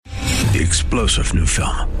The explosive new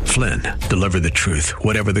film, Flynn, deliver the truth,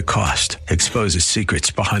 whatever the cost, exposes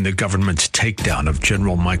secrets behind the government's takedown of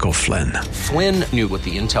General Michael Flynn. Flynn knew what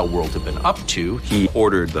the intel world had been up to. He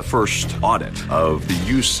ordered the first audit of the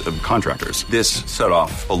use of contractors. This set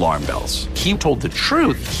off alarm bells. He told the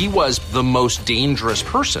truth. He was the most dangerous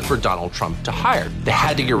person for Donald Trump to hire. They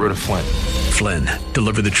had to get rid of Flynn. Flynn,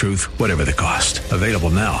 deliver the truth, whatever the cost. Available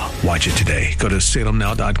now. Watch it today. Go to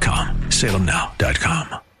salemnow.com.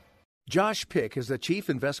 salemnow.com. Josh Pick is the Chief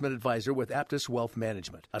Investment Advisor with Aptus Wealth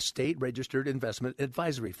Management, a state-registered investment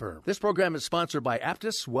advisory firm. This program is sponsored by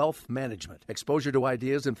Aptus Wealth Management. Exposure to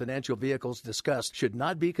ideas and financial vehicles discussed should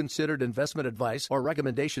not be considered investment advice or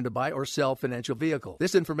recommendation to buy or sell financial vehicle.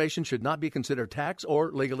 This information should not be considered tax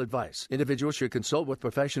or legal advice. Individuals should consult with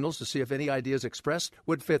professionals to see if any ideas expressed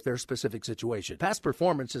would fit their specific situation. Past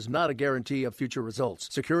performance is not a guarantee of future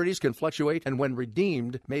results. Securities can fluctuate and when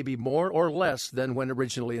redeemed may be more or less than when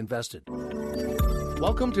originally invested.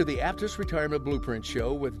 Welcome to the Aptus Retirement Blueprint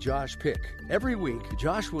Show with Josh Pick. Every week,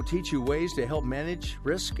 Josh will teach you ways to help manage,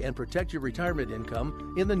 risk, and protect your retirement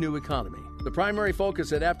income in the new economy. The primary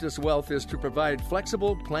focus at Aptus Wealth is to provide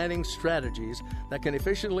flexible planning strategies that can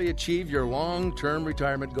efficiently achieve your long-term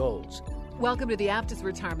retirement goals. Welcome to the Aptus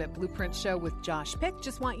Retirement Blueprint Show with Josh Pick.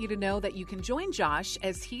 Just want you to know that you can join Josh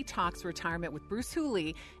as he talks retirement with Bruce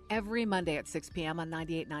Hooley every Monday at 6 p.m. on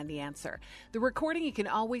 98.9 The Answer. The recording you can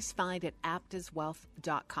always find at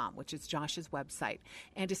aptuswealth.com, which is Josh's website.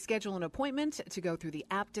 And to schedule an appointment to go through the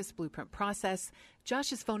Aptus Blueprint process,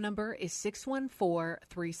 Josh's phone number is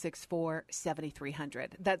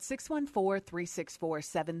 614-364-7300. That's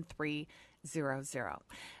 614-364-7300.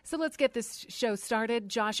 So let's get this show started.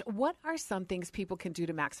 Josh, what are some things people can do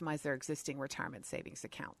to maximize their existing retirement savings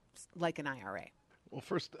accounts, like an IRA? Well,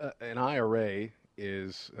 first, an IRA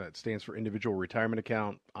is it stands for Individual Retirement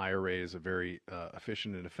Account. IRA is a very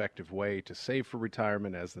efficient and effective way to save for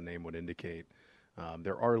retirement, as the name would indicate.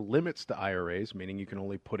 There are limits to IRAs, meaning you can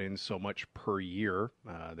only put in so much per year.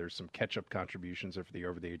 There's some catch-up contributions if you're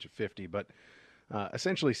over the age of 50, but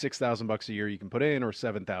essentially $6,000 a year you can put in, or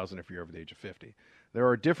 $7,000 if you're over the age of 50. There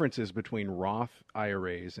are differences between Roth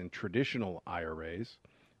IRAs and traditional IRAs.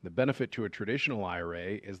 The benefit to a traditional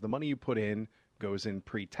IRA is the money you put in goes in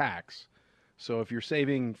pre-tax. So if you're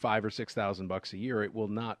saving $5,000 or $6,000 a year, it will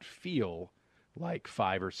not feel like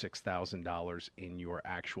 $5,000 or $6,000 in your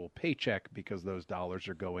actual paycheck because those dollars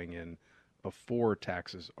are going in before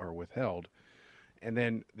taxes are withheld. And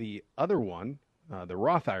then the other one, the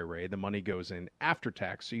Roth IRA, the money goes in after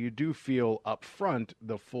tax, so you do feel upfront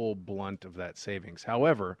the full blunt of that savings.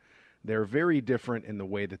 However, they're very different in the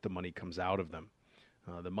way that the money comes out of them.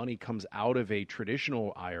 The money comes out of a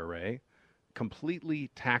traditional IRA completely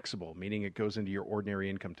taxable, meaning it goes into your ordinary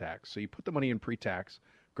income tax. So you put the money in pre-tax,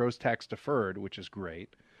 gross tax deferred, which is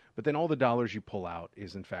great, but then all the dollars you pull out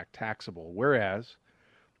is in fact taxable. Whereas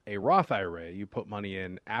a Roth IRA, you put money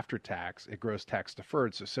in after tax, it grows tax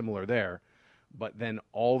deferred, so similar there, but then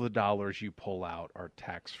all the dollars you pull out are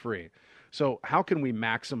tax-free. So how can we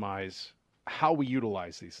maximize how we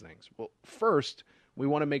utilize these things? Well, first, we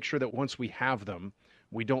want to make sure that once we have them,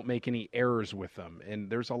 we don't make any errors with them. And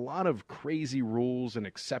there's a lot of crazy rules and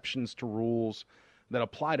exceptions to rules that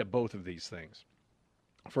apply to both of these things.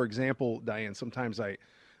 For example, Diane, sometimes I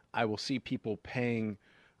will see people paying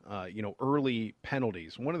early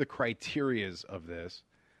penalties. One of the criterias of this,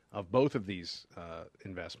 of both of these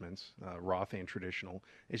investments, Roth and traditional,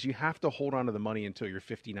 is you have to hold on to the money until you're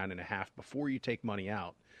 59 and a half before you take money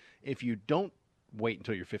out. If you don't wait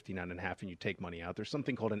until you're 59 and a half and you take money out, there's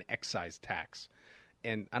something called an excise tax.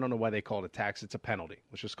 And I don't know why they call it a tax. It's a penalty.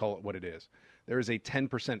 Let's just call it what it is. There is a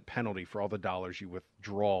 10% penalty for all the dollars you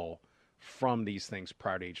withdraw from these things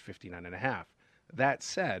prior to age 59 and a half. That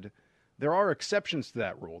said, there are exceptions to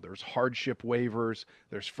that rule. There's hardship waivers.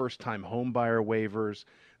 There's first-time home buyer waivers.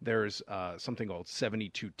 There's something called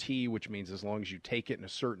 72T, which means as long as you take it in a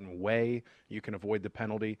certain way, you can avoid the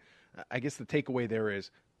penalty. I guess the takeaway there is,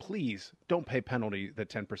 please don't pay the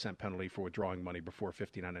 10% penalty for withdrawing money before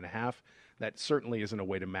 59 and a half. That certainly isn't a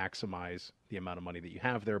way to maximize the amount of money that you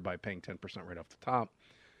have there by paying 10% right off the top.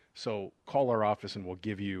 So call our office and we'll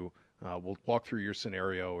give you we'll walk through your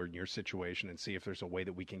scenario or your situation and see if there's a way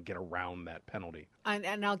that we can get around that penalty.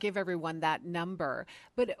 And I'll give everyone that number.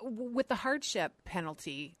 But with the hardship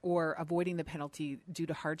penalty or avoiding the penalty due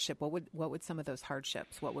to hardship, what would some of those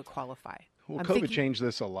hardships, what would qualify? Well, COVID changed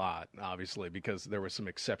this a lot, obviously, because there were some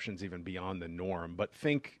exceptions even beyond the norm. But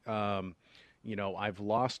think, I've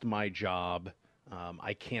lost my job.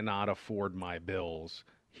 I cannot afford my bills.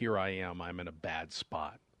 Here I am. I'm in a bad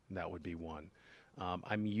spot. That would be one.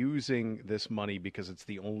 I'm using this money because it's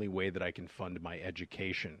the only way that I can fund my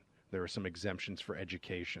education There are some exemptions for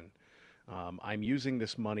education. I'm using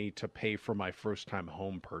this money to pay for my first-time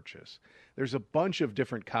home purchase. There's a bunch of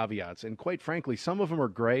different caveats, and quite frankly, some of them are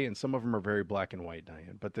gray and some of them are very black and white,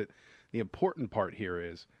 Diane. But the important part here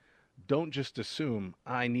is don't just assume,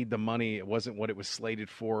 I need the money, it wasn't what it was slated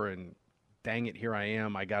for, and dang it, here I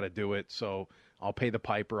am, I got to do it, so I'll pay the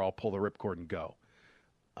piper, I'll pull the ripcord and go.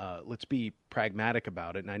 Let's be pragmatic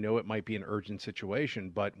about it, and I know it might be an urgent situation,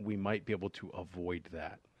 but we might be able to avoid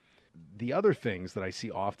that. The other things that I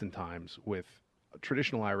see oftentimes with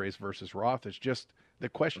traditional IRAs versus Roth is just the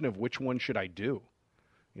question of which one should I do?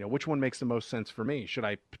 You know, which one makes the most sense for me? Should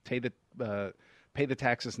I pay the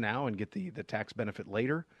taxes now and get the tax benefit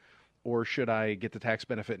later? Or should I get the tax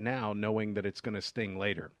benefit now knowing that it's going to sting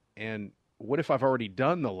later? And what if I've already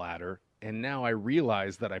done the latter and now I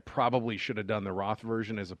realize that I probably should have done the Roth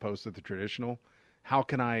version as opposed to the traditional? How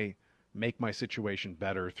can I make my situation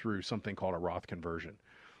better through something called a Roth conversion?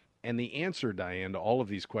 And the answer, Diane, to all of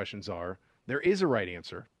these questions are, there is a right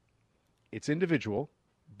answer. It's individual,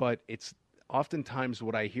 but it's oftentimes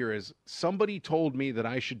what I hear is, somebody told me that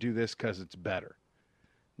I should do this because it's better.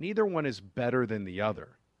 Neither one is better than the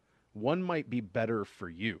other. One might be better for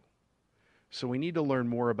you. So we need to learn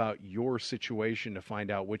more about your situation to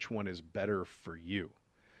find out which one is better for you.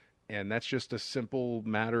 And that's just a simple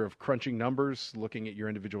matter of crunching numbers, looking at your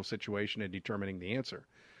individual situation and determining the answer.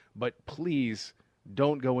 But please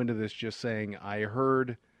don't go into this just saying, I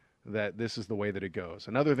heard that this is the way that it goes.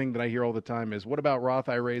 Another thing that I hear all the time is, what about Roth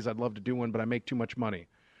IRAs? I'd love to do one, but I make too much money.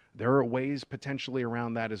 There are ways potentially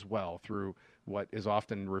around that as well through what is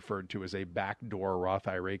often referred to as a backdoor Roth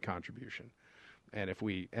IRA contribution. And if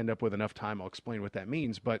we end up with enough time, I'll explain what that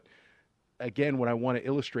means. But again, what I want to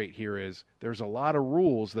illustrate here is there's a lot of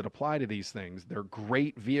rules that apply to these things. They're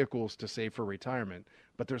great vehicles to save for retirement,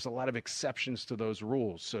 but there's a lot of exceptions to those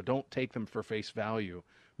rules. So don't take them for face value.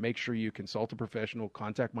 Make sure you consult a professional,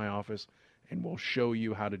 contact my office, and we'll show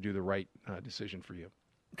you how to do the right decision for you.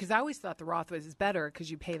 Because I always thought the Roth was better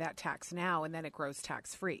because you pay that tax now and then it grows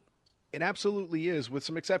tax-free. It absolutely is, with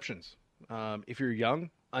some exceptions. If you're young,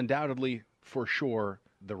 undoubtedly, for sure,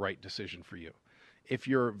 the right decision for you. If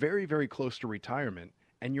you're very, very close to retirement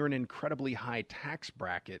and you're in an incredibly high tax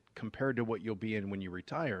bracket compared to what you'll be in when you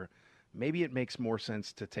retire, maybe it makes more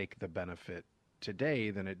sense to take the benefit today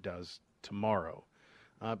than it does tomorrow.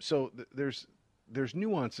 So there's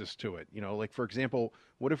nuances to it. You know, like, for example,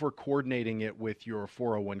 what if we're coordinating it with your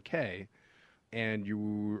 401k and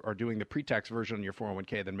you are doing the pre-tax version on your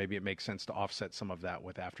 401k, then maybe it makes sense to offset some of that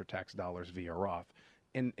with after-tax dollars via Roth,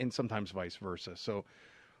 and sometimes vice versa. So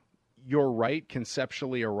you're right,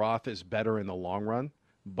 conceptually a Roth is better in the long run,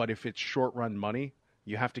 but if it's short-run money,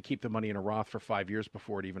 you have to keep the money in a Roth for 5 years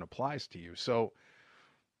before it even applies to you. So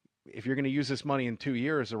if you're going to use this money in 2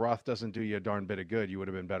 years, the Roth doesn't do you a darn bit of good. You would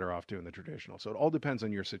have been better off doing the traditional. So it all depends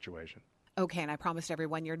on your situation. Okay, and I promised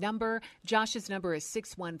everyone your number. Josh's number is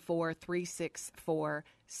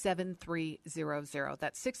 614-364-7300.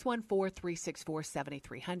 That's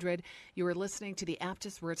 614-364-7300. You are listening to the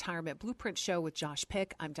Aptus Retirement Blueprint Show with Josh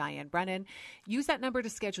Pick. I'm Diane Brennan. Use that number to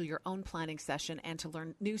schedule your own planning session and to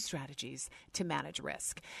learn new strategies to manage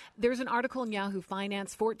risk. There's an article in Yahoo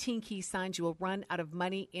Finance, 14 key signs you will run out of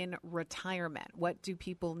money in retirement. What do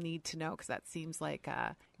people need to know? Because that seems like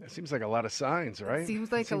a lot of signs, right?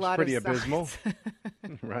 Seems like a lot pretty of signs. Abysmal,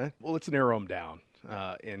 right? Well, let's narrow them down.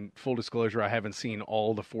 In full disclosure, I haven't seen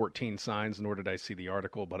all the 14 signs, nor did I see the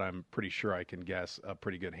article, but I'm pretty sure I can guess a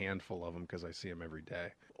pretty good handful of them because I see them every day.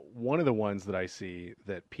 One of the ones that I see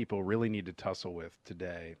that people really need to tussle with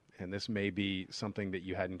today, and this may be something that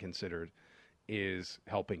you hadn't considered, is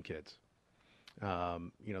helping kids.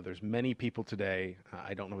 There's many people today,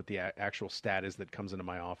 I don't know what the actual stat is that comes into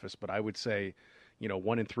my office, but I would say,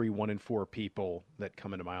 1 in 3, 1 in 4 people that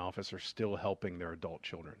come into my office are still helping their adult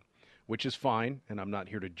children, which is fine. And I'm not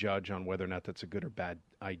here to judge on whether or not that's a good or bad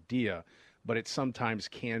idea, but it sometimes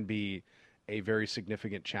can be a very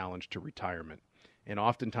significant challenge to retirement. And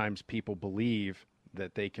oftentimes people believe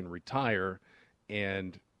that they can retire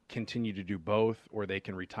and continue to do both, or they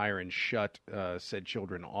can retire and shut said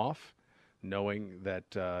children off, knowing that,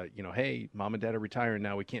 hey, mom and dad are retiring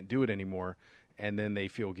now, we can't do it anymore. And then they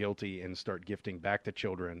feel guilty and start gifting back to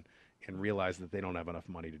children and realize that they don't have enough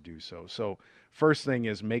money to do so. So first thing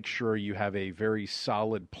is make sure you have a very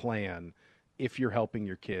solid plan if you're helping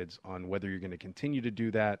your kids on whether you're going to continue to do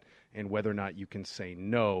that and whether or not you can say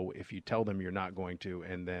no if you tell them you're not going to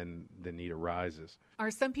and then the need arises. Are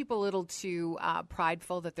some people a little too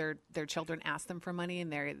prideful that their children ask them for money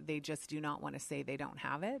and they just do not want to say they don't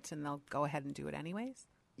have it and they'll go ahead and do it anyways?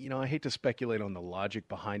 I hate to speculate on the logic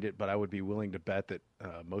behind it, but I would be willing to bet that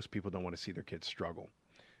most people don't want to see their kids struggle.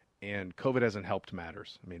 And COVID hasn't helped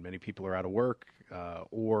matters. I mean, many people are out of work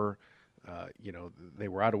or they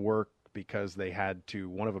were out of work because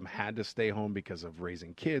one of them had to stay home because of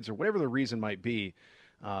raising kids or whatever the reason might be.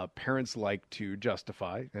 Parents like to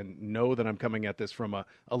justify and know that I'm coming at this from a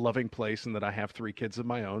loving place and that I have 3 kids of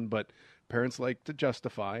my own, but parents like to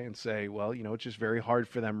justify and say, well, it's just very hard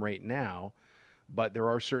for them right now. But there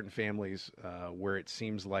are certain families where it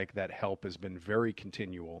seems like that help has been very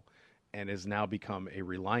continual and has now become a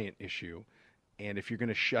reliant issue. And if you're going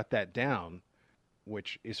to shut that down,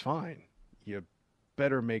 which is fine, you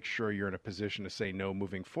better make sure you're in a position to say no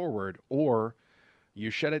moving forward, or you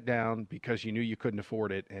shut it down because you knew you couldn't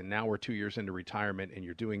afford it, and now we're 2 years into retirement and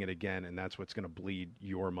you're doing it again, and that's what's going to bleed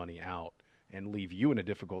your money out and leave you in a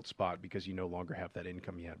difficult spot because you no longer have that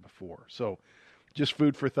income you had before. So just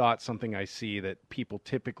food for thought, something I see that people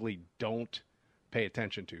typically don't pay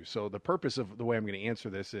attention to. So the purpose of the way I'm going to answer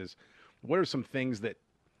this is, what are some things that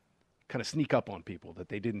kind of sneak up on people that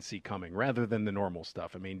they didn't see coming rather than the normal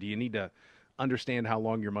stuff? I mean, do you need to understand how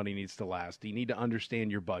long your money needs to last? Do you need to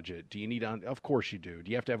understand your budget? Do you need to, of course you do.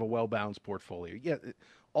 Do you have to have a well-balanced portfolio? Yeah,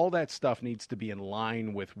 all that stuff needs to be in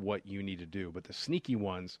line with what you need to do. But the sneaky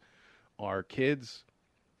ones are kids,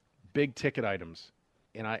 big ticket items.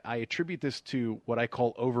 And I attribute this to what I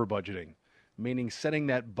call over budgeting, meaning setting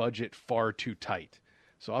that budget far too tight.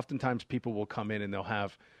 So oftentimes people will come in and they'll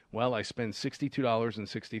have, well, I spend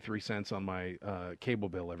 $62.63 on my cable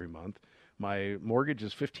bill every month. My mortgage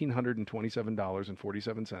is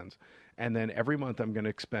 $1,527.47. And then every month I'm going to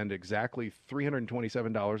expend exactly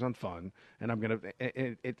 $327 on fun. And I'm going to,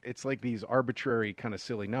 it's like these arbitrary kind of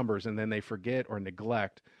silly numbers. And then they forget or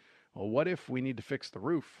neglect, well, what if we need to fix the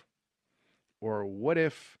roof? Or what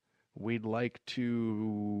if we'd like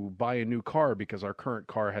to buy a new car because our current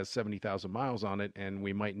car has 70,000 miles on it and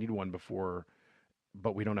we might need one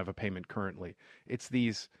but we don't have a payment currently. It's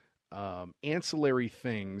these ancillary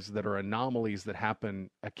things that are anomalies that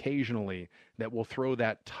happen occasionally that will throw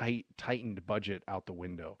that tightened budget out the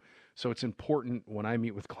window. So it's important when I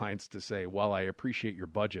meet with clients to say, while I appreciate your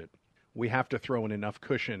budget, we have to throw in enough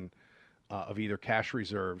cushion of either cash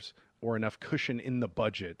reserves or enough cushion in the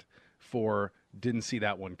budget for didn't see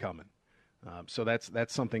that one coming. So that's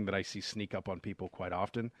something that I see sneak up on people quite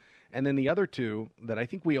often. And then the other two that I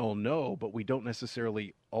think we all know, but we don't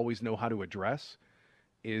necessarily always know how to address,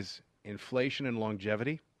 is inflation and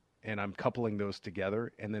longevity. And I'm coupling those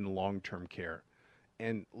together, and then long-term care.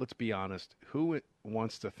 And let's be honest, who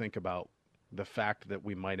wants to think about the fact that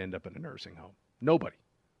we might end up in a nursing home? Nobody.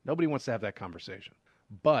 Nobody wants to have that conversation.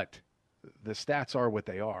 But the stats are what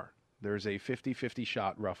they are. There's a 50-50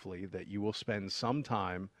 shot, roughly, that you will spend some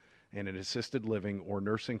time in an assisted living or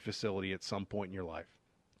nursing facility at some point in your life.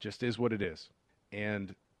 Just is what it is.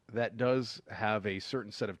 And that does have a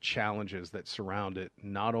certain set of challenges that surround it,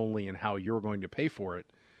 not only in how you're going to pay for it,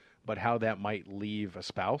 but how that might leave a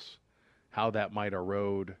spouse, how that might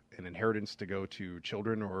erode an inheritance to go to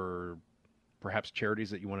children or perhaps charities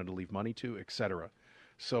that you wanted to leave money to, etc.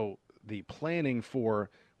 So the planning for,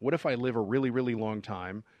 what if I live a really, really long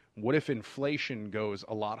time? What if inflation goes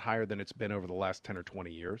a lot higher than it's been over the last 10 or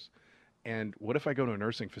 20 years? And what if I go to a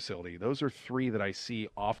nursing facility? Those are three that I see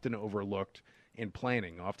often overlooked in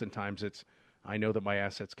planning. Oftentimes it's, I know that my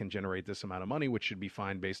assets can generate this amount of money, which should be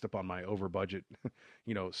fine based upon my over budget,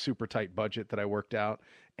 super tight budget that I worked out.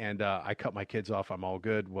 And I cut my kids off, I'm all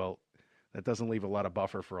good. Well, that doesn't leave a lot of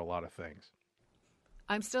buffer for a lot of things.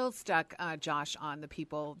 I'm still stuck, Josh, on the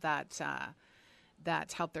people that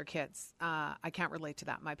help their kids. I can't relate to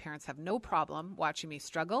that. My parents have no problem watching me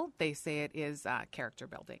struggle. They say it is character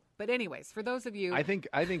building. But anyways, for those of you... I think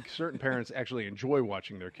certain parents actually enjoy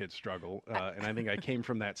watching their kids struggle, and I think I came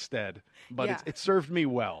from that stead. But it served me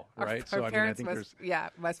well, right? Our parents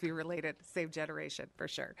must be related. Same generation, for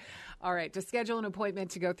sure. All right, to schedule an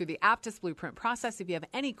appointment to go through the Aptus Blueprint process, if you have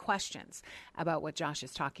any questions about what Josh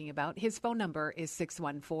is talking about, his phone number is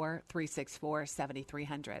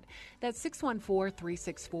 614-364-7300. That's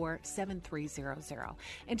 614-364-7300.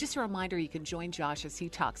 And just a reminder, you can join Josh as he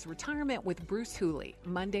talks retirement with Bruce Hooley,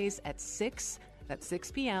 Mondays at 6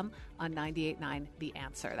 p.m. on 98.9 The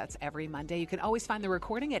Answer. That's every Monday. You can always find the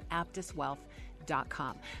recording at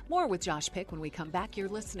aptuswealth.com. More with Josh Pick when we come back. You're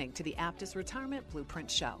listening to the Aptus Retirement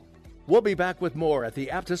Blueprint Show. We'll be back with more at the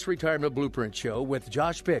Aptus Retirement Blueprint Show with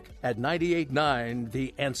Josh Pick at 98.9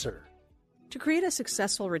 The Answer. To create a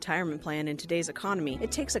successful retirement plan in today's economy,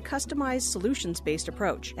 it takes a customized, solutions-based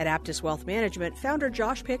approach. At Aptus Wealth Management, founder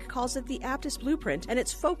Josh Pick calls it the Aptus Blueprint, and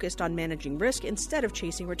it's focused on managing risk instead of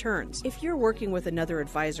chasing returns. If you're working with another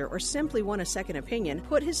advisor or simply want a second opinion,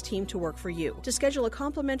 put his team to work for you. To schedule a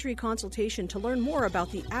complimentary consultation to learn more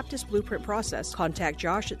about the Aptus Blueprint process, contact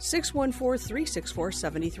Josh at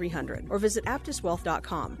 614-364-7300 or visit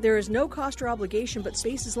aptuswealth.com. There is no cost or obligation, but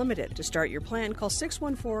space is limited. To start your plan, call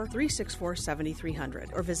 614-364-7300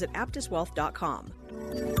 or visit aptuswealth.com.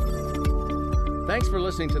 Thanks for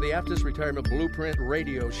listening to the Aptus Retirement Blueprint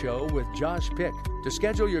radio show with Josh Pick. To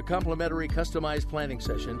schedule your complimentary customized planning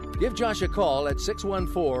session, give Josh a call at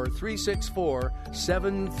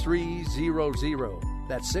 614-364-7300.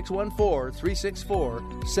 That's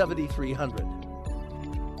 614-364-7300.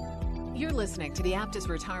 You're listening to the Aptus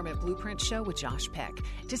Retirement Blueprint Show with Josh Peck.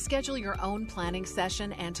 To schedule your own planning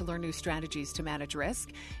session and to learn new strategies to manage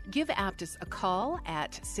risk, give Aptus a call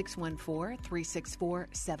at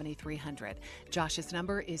 614-364-7300. Josh's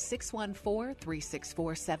number is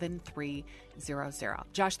 614-364-7300.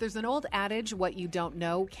 Josh, there's an old adage, what you don't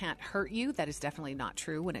know can't hurt you. That is definitely not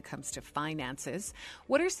true when it comes to finances.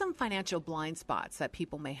 What are some financial blind spots that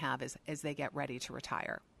people may have as they get ready to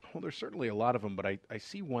retire? Well, there's certainly a lot of them, but I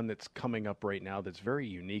see one that's coming up right now that's very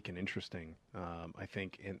unique and interesting, I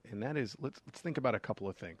think, and that is, let's think about a couple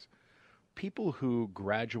of things. People who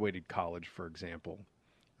graduated college, for example,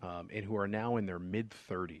 and who are now in their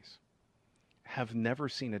mid-30s have never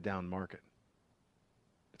seen a down market.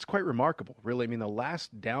 It's quite remarkable, really. I mean, the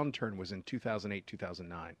last downturn was in 2008,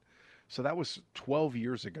 2009. So that was 12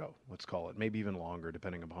 years ago, let's call it, maybe even longer,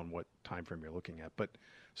 depending upon what time frame you're looking at. But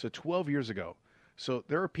so 12 years ago. So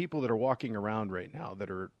there are people that are walking around right now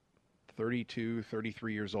that are 32,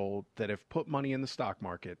 33 years old that have put money in the stock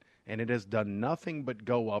market, and it has done nothing but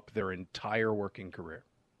go up their entire working career.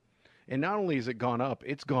 And not only has it gone up,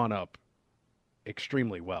 it's gone up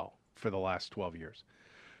extremely well for the last 12 years.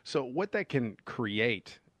 So what that can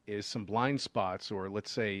create is some blind spots, or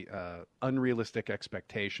let's say unrealistic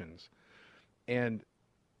expectations. And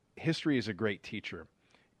history is a great teacher.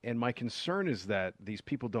 And my concern is that these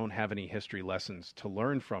people don't have any history lessons to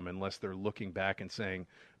learn from unless they're looking back and saying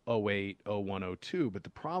 08, 01, 02. But the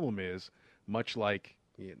problem is, much like,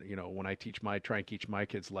 you know, when I try and teach my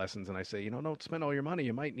kids lessons and I say, don't spend all your money.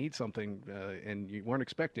 You might need something and you weren't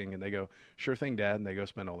expecting. And they go, sure thing, Dad. And they go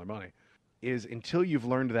spend all their money. Is until you've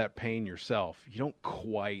learned that pain yourself, you don't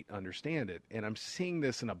quite understand it. And I'm seeing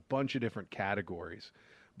this in a bunch of different categories.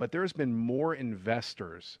 But there's been more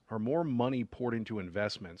investors or more money poured into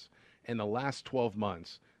investments in the last 12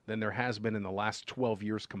 months than there has been in the last 12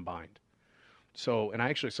 years combined. So, and I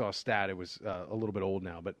actually saw a stat, it was a little bit old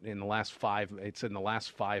now, but in the last it said in the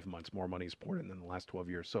last 5 months, more money is poured in than the last 12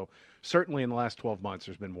 years. So certainly in the last 12 months,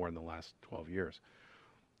 there's been more in the last 12 years.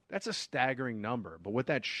 That's a staggering number. But what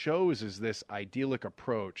that shows is this idyllic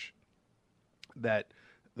approach that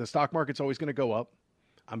the stock market's always going to go up.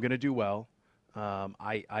 I'm going to do well.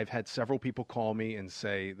 I've had several people call me and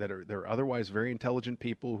say that they're otherwise very intelligent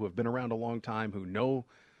people who have been around a long time, who know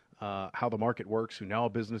how the market works, who know how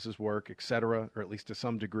businesses work, et cetera, or at least to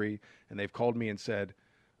some degree. And they've called me and said,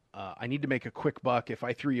 I need to make a quick buck. If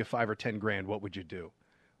I threw you $5 or $10 grand, what would you do?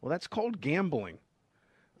 Well, that's called gambling.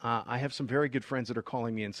 I have some very good friends that are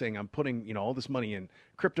calling me and saying, I'm putting all this money in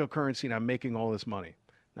cryptocurrency and I'm making all this money.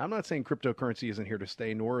 Now, I'm not saying cryptocurrency isn't here to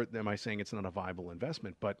stay, nor am I saying it's not a viable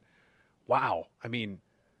investment, but wow. I mean,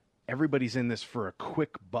 everybody's in this for a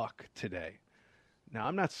quick buck today. Now,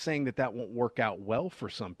 I'm not saying that won't work out well for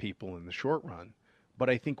some people in the short run, but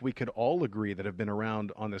I think we could all agree that have been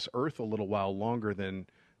around on this earth a little while longer than,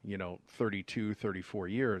 32, 34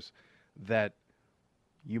 years, that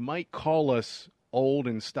you might call us old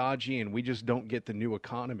and stodgy and we just don't get the new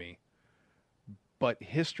economy. But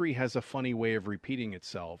history has a funny way of repeating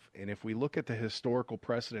itself. And if we look at the historical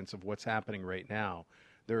precedents of what's happening right now,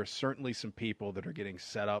 there are certainly some people that are getting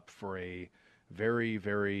set up for a very,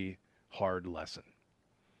 very hard lesson.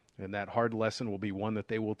 And that hard lesson will be one that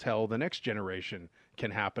they will tell the next generation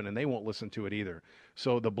can happen, and they won't listen to it either.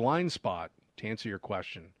 So the blind spot, to answer your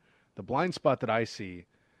question, the blind spot that I see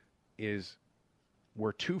is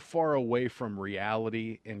we're too far away from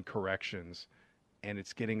reality and corrections, and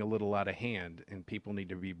it's getting a little out of hand, and people need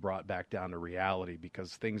to be brought back down to reality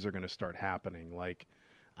because things are going to start happening. Like,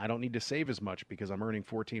 I don't need to save as much because I'm earning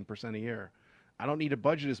 14% a year. I don't need to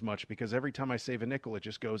budget as much because every time I save a nickel, it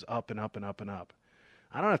just goes up and up and up and up.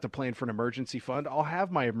 I don't have to plan for an emergency fund. I'll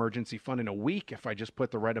have my emergency fund in a week if I just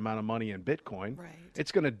put the right amount of money in Bitcoin. Right.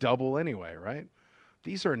 It's going to double anyway, right?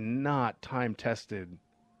 These are not time-tested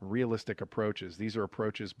realistic approaches. These are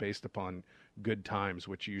approaches based upon good times,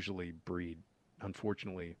 which usually breed,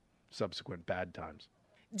 unfortunately, subsequent bad times.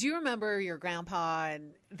 Do you remember your grandpa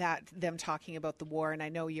and them talking about the war? And I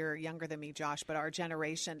know you're younger than me, Josh, but our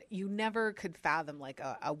generation, you never could fathom like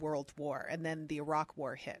a world war. And then the Iraq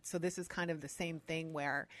war hit. So this is kind of the same thing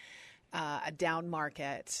where a down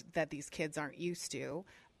market that these kids aren't used to,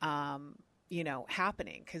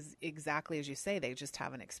 happening. Because exactly as you say, they just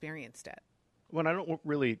haven't experienced it. Well,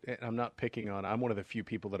 I'm not picking on, I'm one of the few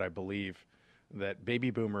people that I believe that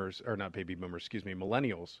millennials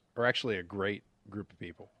are actually a great group of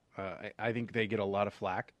people. I think they get a lot of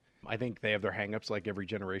flack. I think they have their hangups like every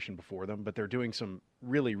generation before them, but they're doing some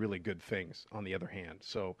really, really good things on the other hand.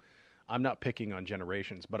 So I'm not picking on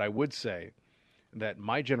generations, but I would say that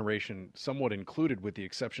my generation, somewhat included with the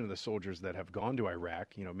exception of the soldiers that have gone to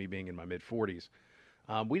Iraq, me being in my mid-40s,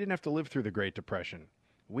 we didn't have to live through the Great Depression.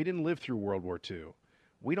 We didn't live through World War II.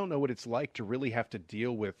 We don't know what it's like to really have to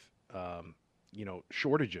deal with,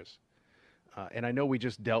 shortages. And I know we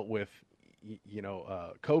just dealt with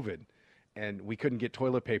COVID, and we couldn't get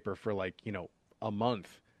toilet paper for a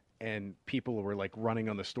month, and people were like running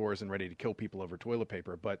on the stores and ready to kill people over toilet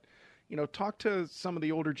paper. But, talk to some of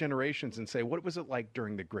the older generations and say, what was it like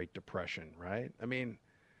during the Great Depression, right? I mean,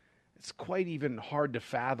 it's quite even hard to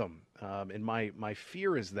fathom. And my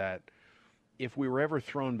fear is that if we were ever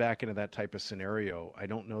thrown back into that type of scenario, I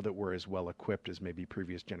don't know that we're as well equipped as maybe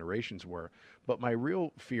previous generations were. But my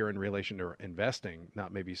real fear in relation to investing,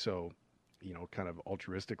 not maybe so kind of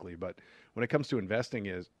altruistically, but when it comes to investing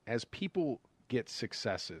is, as people get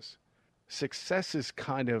success is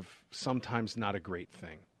kind of sometimes not a great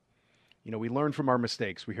thing. We learn from our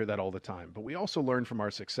mistakes. We hear that all the time, but we also learn from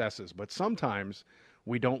our successes. But sometimes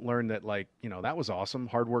we don't learn that, that was awesome.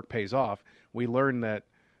 Hard work pays off. We learn that,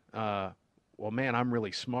 well, man, I'm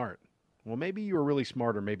really smart. Well, maybe you were really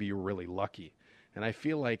smart, or maybe you were really lucky. And I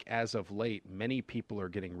feel like as of late, many people are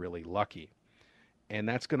getting really lucky. And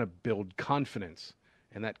that's going to build confidence.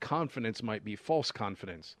 And that confidence might be false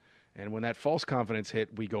confidence. And when that false confidence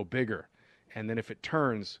hit, we go bigger. And then if it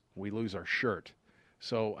turns, we lose our shirt.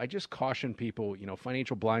 So I just caution people,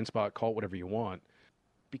 financial blind spot, call it whatever you want.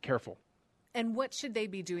 Be careful. And what should they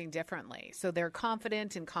be doing differently? So they're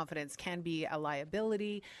confident, and confidence can be a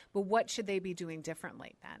liability, but what should they be doing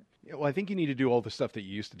differently then? Yeah, well, I think you need to do all the stuff that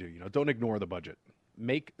you used to do. Don't ignore the budget.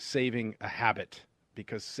 Make saving a habit,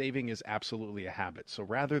 because saving is absolutely a habit. So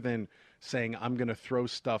rather than saying, I'm going to throw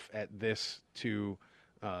stuff at this to,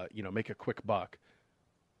 make a quick buck,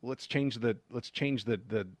 let's change the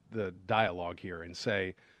dialogue here and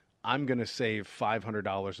say, I'm going to save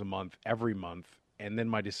 $500 a month every month. And then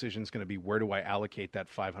my decision is going to be, where do I allocate that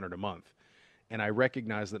 $500 a month? And I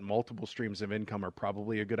recognize that multiple streams of income are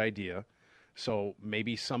probably a good idea. So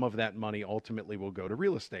maybe some of that money ultimately will go to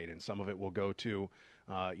real estate, and some of it will go to,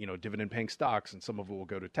 dividend-paying stocks, and some of it will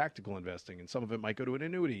go to tactical investing, and some of it might go to an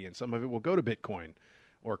annuity, and some of it will go to Bitcoin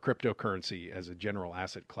or cryptocurrency as a general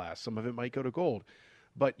asset class. Some of it might go to gold.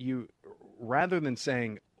 But rather than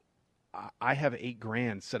saying, I have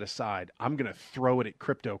 $8,000 set aside, I'm going to throw it at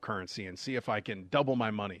cryptocurrency and see if I can double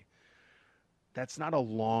my money. That's not a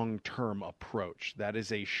long-term approach. That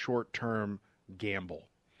is a short-term gamble.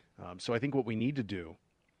 So I think what we need to do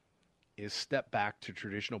is step back to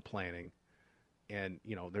traditional planning. And,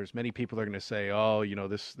 there's many people that are going to say, oh,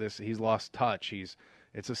 this he's lost touch.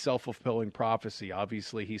 It's a self-fulfilling prophecy.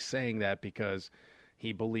 Obviously, he's saying that because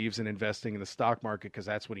he believes in investing in the stock market because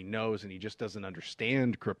that's what he knows, and he just doesn't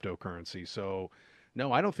understand cryptocurrency. So,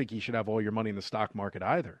 no, I don't think you should have all your money in the stock market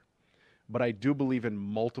either. But I do believe in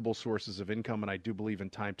multiple sources of income, and I do believe in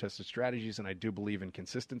time-tested strategies, and I do believe in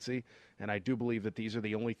consistency, and I do believe that these are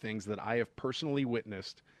the only things that I have personally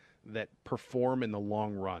witnessed that perform in the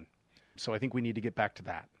long run. So I think we need to get back to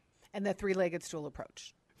that. And the three-legged stool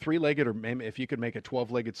approach. Three-legged, or maybe if you could make a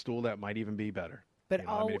 12-legged stool, that might even be better. But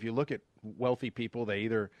if you look at wealthy people, they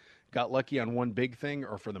either got lucky on one big thing,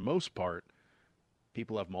 or for the most part,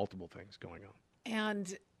 people have multiple things going on.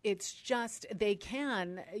 And it's just, they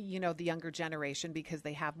can, the younger generation, because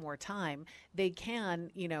they have more time, they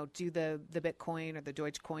can, do the Bitcoin or the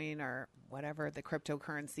Dogecoin or whatever the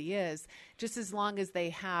cryptocurrency is, just as long as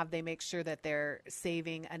they make sure that they're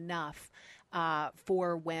saving enough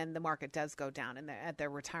for when the market does go down and their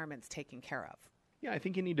retirement's taken care of. Yeah, I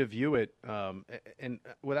think you need to view it, and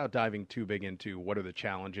without diving too big into what are the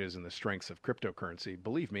challenges and the strengths of cryptocurrency,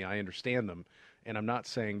 believe me, I understand them, and I'm not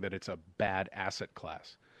saying that it's a bad asset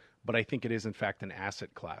class, but I think it is, in fact, an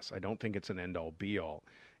asset class. I don't think it's an end-all, be-all.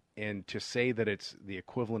 And to say that it's the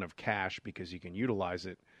equivalent of cash because you can utilize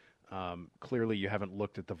it, clearly you haven't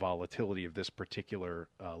looked at the volatility of this particular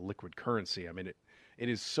liquid currency. I mean, it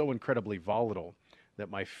is so incredibly volatile that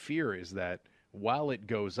my fear is that while it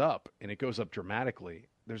goes up, and it goes up dramatically,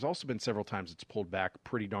 there's also been several times it's pulled back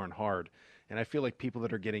pretty darn hard. And I feel like people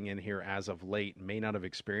that are getting in here as of late may not have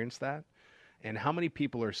experienced that. And how many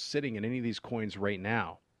people are sitting in any of these coins right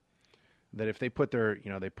now that if they put their,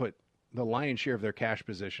 they put the lion's share of their cash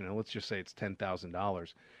position, and let's just say it's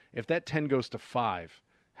 $10,000, if that 10 goes to 5,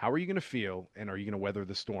 how are you going to feel, and are you going to weather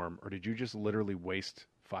the storm, or did you just literally waste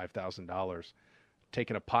 $5,000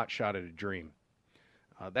 taking a pot shot at a dream?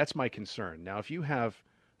 That's my concern. Now, if you have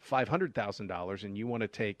 $500,000 and you want to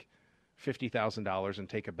take $50,000 and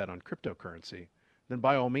take a bet on cryptocurrency, then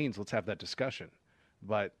by all means, let's have that discussion.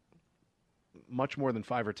 But much more than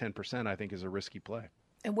 5 or 10%, I think, is a risky play.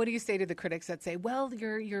 And what do you say to the critics that say, well,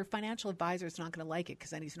 your financial advisor is not going to like it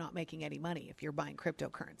because then he's not making any money if you're buying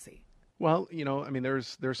cryptocurrency? Well,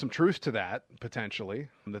 there's some truth to that, potentially,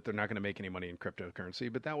 that they're not going to make any money in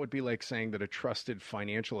cryptocurrency. But that would be like saying that a trusted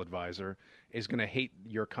financial advisor is going to hate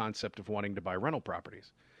your concept of wanting to buy rental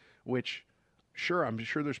properties, which, sure, I'm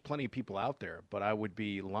sure there's plenty of people out there. But I would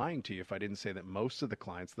be lying to you if I didn't say that most of the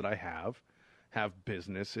clients that I have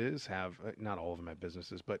businesses, not all of them have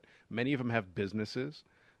businesses, but many of them have businesses.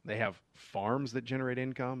 They have farms that generate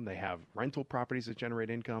income. They have rental properties that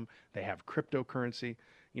generate income. They have cryptocurrency.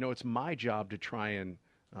 It's my job to try and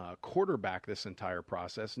quarterback this entire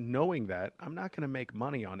process, knowing that I'm not going to make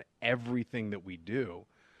money on everything that we do,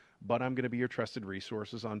 but I'm going to be your trusted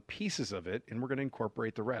resources on pieces of it, and we're going to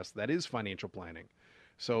incorporate the rest. That is financial planning.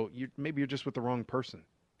 So maybe you're just with the wrong person.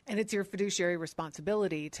 And it's your fiduciary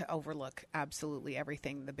responsibility to overlook absolutely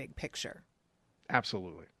everything, the big picture.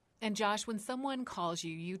 Absolutely. And Josh, when someone calls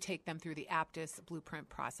you, you take them through the Aptus Blueprint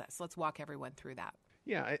process. Let's walk everyone through that.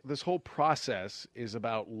 Yeah, this whole process is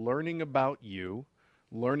about learning about you,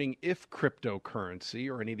 learning if cryptocurrency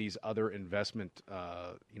or any of these other investment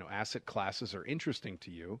asset classes are interesting to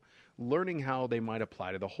you, learning how they might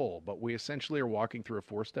apply to the whole. But we essentially are walking through a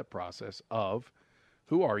 4-step process of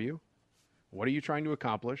who are you? What are you trying to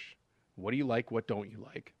accomplish? What do you like? What don't you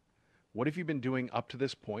like? What have you been doing up to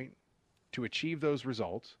this point to achieve those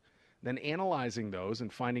results? Then analyzing those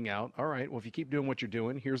and finding out, all right, well, if you keep doing what you're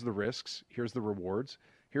doing, here's the risks, here's the rewards,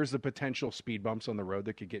 here's the potential speed bumps on the road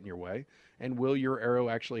that could get in your way, and will your arrow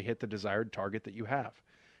actually hit the desired target that you have?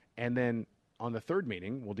 And then on the third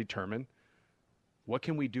meeting, we'll determine what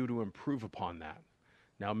can we do to improve upon that.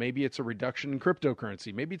 Now, maybe it's a reduction in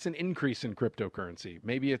cryptocurrency. Maybe it's an increase in cryptocurrency.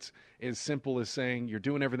 Maybe it's as simple as saying you're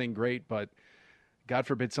doing everything great, but God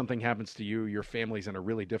forbid something happens to you, your family's in a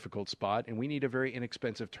really difficult spot, and we need a very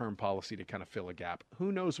inexpensive term policy to kind of fill a gap.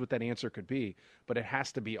 Who knows what that answer could be, but it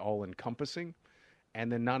has to be all-encompassing.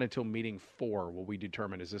 And then not until meeting 4 will we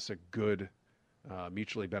determine, is this a good,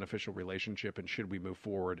 mutually beneficial relationship, and should we move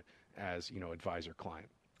forward as, advisor-client.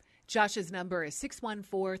 Josh's number is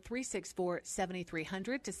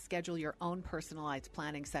 614-364-7300 to schedule your own personalized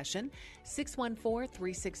planning session,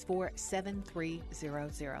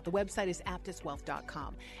 614-364-7300. The website is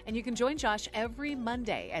aptuswealth.com. And you can join Josh every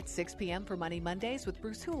Monday at 6 p.m. for Money Mondays with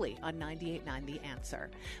Bruce Hooley on 98.9 The Answer.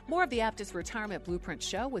 More of the Aptus Retirement Blueprint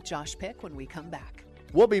Show with Josh Pick when we come back.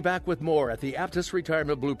 We'll be back with more at the Aptus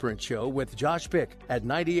Retirement Blueprint Show with Josh Pick at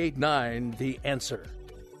 98.9 The Answer.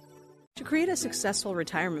 To create a successful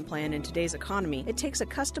retirement plan in today's economy, it takes a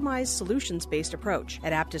customized, solutions-based approach.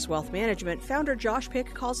 At Aptus Wealth Management, founder Josh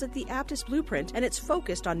Pick calls it the Aptus Blueprint, and it's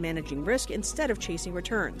focused on managing risk instead of chasing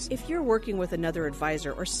returns. If you're working with another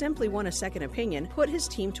advisor or simply want a second opinion, put his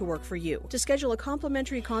team to work for you. To schedule a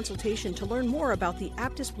complimentary consultation to learn more about the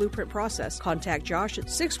Aptus Blueprint process, contact Josh at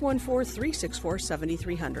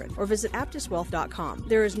 614-364-7300 or visit aptuswealth.com.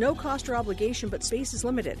 There is no cost or obligation, but space is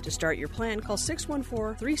limited. To start your plan, call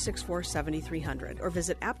 614-364-7300 or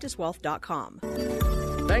visit aptuswealth.com.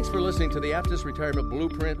 Thanks for listening to the Aptus Retirement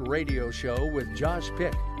Blueprint radio show with Josh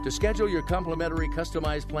Pick. To schedule your complimentary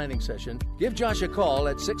customized planning session, give Josh a call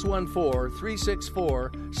at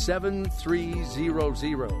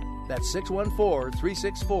 614-364-7300. That's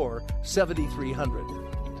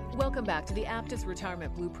 614-364-7300. Welcome back to the Aptus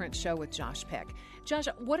Retirement Blueprint Show with Josh Pick. Josh,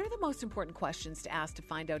 what are the most important questions to ask to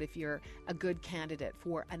find out if you're a good candidate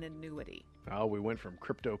for an annuity? Oh, we went from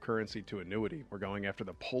cryptocurrency to annuity. We're going after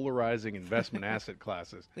the polarizing investment asset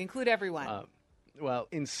classes. We include everyone.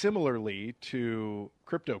 And similarly to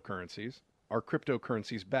cryptocurrencies, are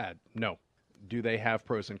cryptocurrencies bad? No. Do they have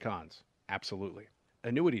pros and cons? Absolutely.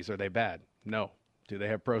 Annuities, are they bad? No. Do they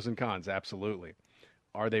have pros and cons? Absolutely.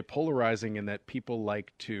 Are they polarizing in that people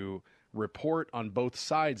like to report on both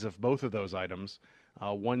sides of both of those items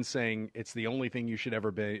One saying it's the only thing you should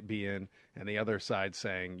ever be in, and the other side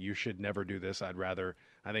saying you should never do this. I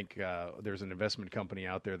think there's an investment company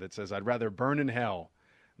out there that says I'd rather burn in hell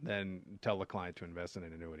than tell a client to invest in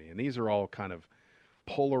an annuity. And these are all kind of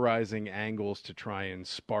polarizing angles to try and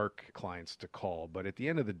spark clients to call. But at the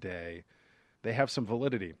end of the day, they have some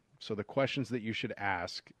validity. So the questions that you should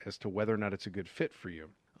ask as to whether or not it's a good fit for you,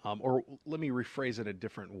 or let me rephrase it a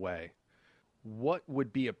different way. What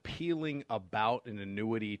would be appealing about an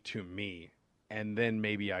annuity to me? And then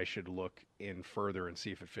maybe I should look in further and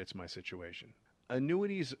see if it fits my situation.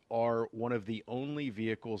 Annuities are one of the only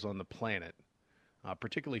vehicles on the planet,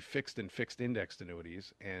 particularly fixed and fixed indexed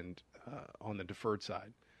annuities and on the deferred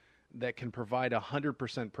side, that can provide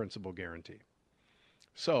 100% principal guarantee.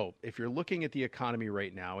 So if you're looking at the economy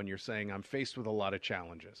right now and you're saying, I'm faced with a lot of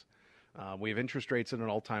challenges, we have interest rates at an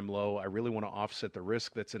all-time low. I really want to offset the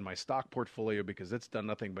risk that's in my stock portfolio because it's done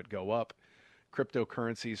nothing but go up.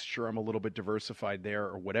 Cryptocurrencies, sure, I'm a little bit diversified there,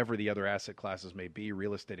 or whatever the other asset classes may be,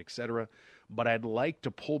 real estate, etc. But I'd like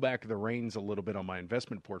to pull back the reins a little bit on my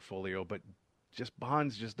investment portfolio, but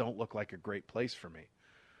bonds just don't look like a great place for me.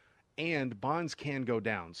 And bonds can go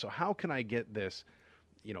down. So how can I get this,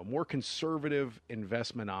 more conservative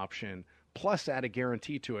investment option, plus add a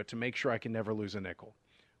guarantee to it to make sure I can never lose a nickel?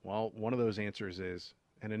 Well, one of those answers is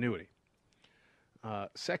an annuity.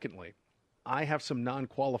 Secondly, I have some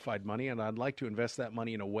non-qualified money, and I'd like to invest that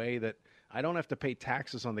money in a way that I don't have to pay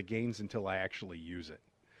taxes on the gains until I actually use it.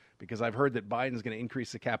 Because I've heard that Biden's going to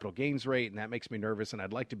increase the capital gains rate, and that makes me nervous, and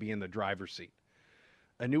I'd like to be in the driver's seat.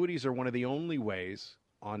 Annuities are one of the only ways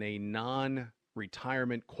on a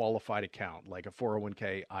non-retirement qualified account, like a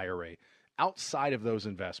 401k, IRA. Outside of those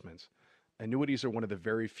investments, annuities are one of the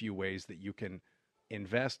very few ways that you can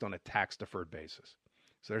invest on a tax-deferred basis.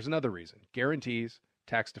 So there's another reason. Guarantees,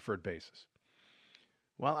 tax-deferred basis.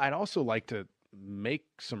 Well, I'd also like to make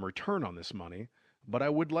some return on this money, but I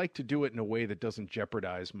would like to do it in a way that doesn't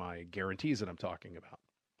jeopardize my guarantees that I'm talking about.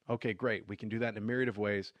 Okay, great. We can do that in a myriad of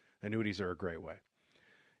ways. Annuities are a great way.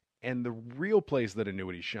 And the real place that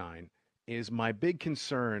annuities shine is my big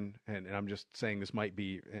concern, and I'm just saying this might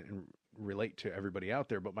be and relate to everybody out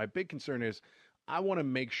there, but my big concern is I want to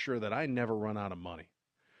make sure that I never run out of money.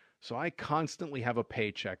 So I constantly have a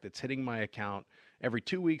paycheck that's hitting my account every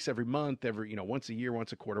 2 weeks, every month, once a year,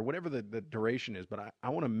 once a quarter, whatever the duration is. But I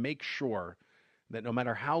want to make sure that no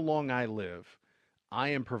matter how long I live, I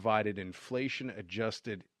am provided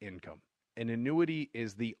inflation-adjusted income. An annuity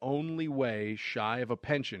is the only way, shy of a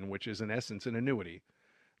pension, which is in essence an annuity,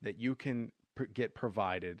 that you can get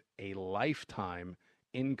provided a lifetime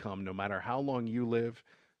income no matter how long you live,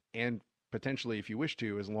 and potentially, if you wish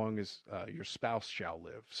to, as long as your spouse shall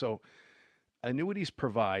live. So annuities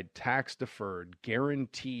provide tax-deferred,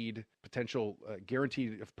 guaranteed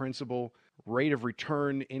guaranteed of principal, rate of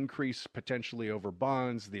return increase potentially over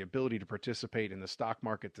bonds, the ability to participate in the stock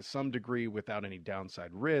market to some degree without any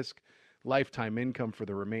downside risk, lifetime income for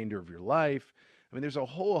the remainder of your life. I mean, there's a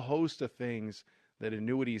whole host of things that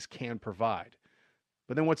annuities can provide.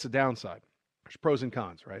 But then what's the downside? There's pros and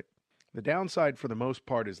cons, right? The downside for the most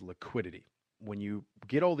part is liquidity. When you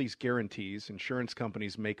get all these guarantees, insurance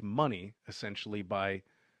companies make money essentially by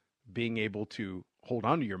being able to hold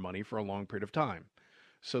on to your money for a long period of time.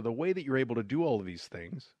 So the way that you're able to do all of these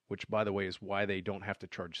things, which by the way is why they don't have to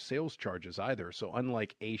charge sales charges either. So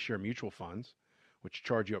unlike A-share mutual funds, which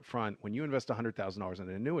charge you up front, when you invest $100,000 in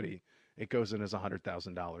an annuity, it goes in as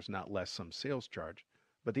 $100,000, not less some sales charge.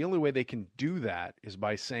 But the only way they can do that is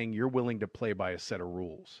by saying you're willing to play by a set of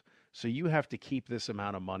rules. So you have to keep this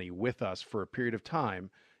amount of money with us for a period of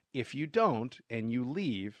time. If you don't and you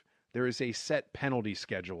leave, there is a set penalty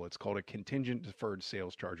schedule. It's called a contingent deferred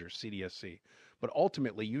sales charge, or CDSC. But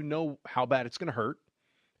ultimately, you know how bad it's going to hurt,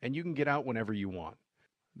 and you can get out whenever you want.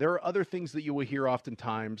 There are other things that you will hear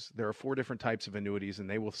oftentimes. There are 4 different types of annuities, and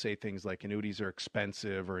they will say things like annuities are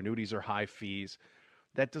expensive or annuities are high fees.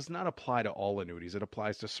 That does not apply to all annuities. It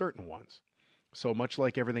applies to certain ones. So much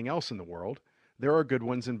like everything else in the world, there are good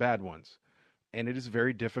ones and bad ones. And it is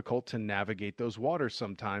very difficult to navigate those waters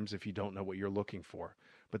sometimes if you don't know what you're looking for.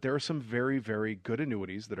 But there are some very, very good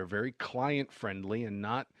annuities that are very client-friendly and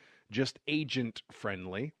not just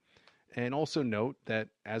agent-friendly. And also note that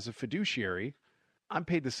as a fiduciary, I'm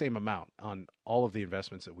paid the same amount on all of the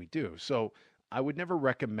investments that we do. So I would never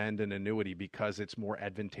recommend an annuity because it's more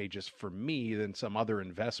advantageous for me than some other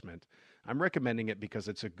investment. I'm recommending it because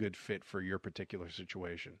it's a good fit for your particular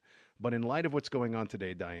situation. But in light of what's going on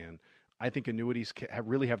today, Diane, I think annuities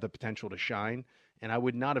really have the potential to shine, and I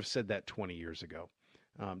would not have said that 20 years ago.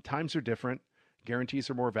 Times are different. Guarantees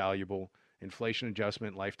are more valuable. Inflation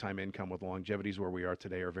adjustment, lifetime income with longevities where we are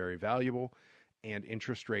today are very valuable. and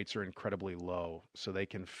interest rates are incredibly low, so they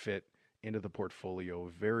can fit into the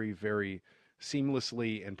portfolio very, very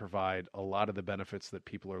seamlessly and provide a lot of the benefits that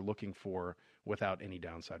people are looking for without any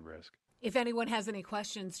downside risk. If anyone has any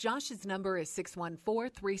questions, Josh's number is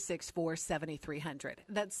 614-364-7300.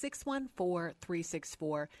 That's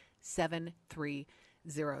 614-364-7300.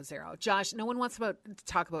 Josh, no one wants to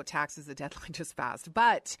talk about taxes. The deadline just passed.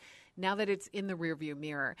 But now that it's in the rearview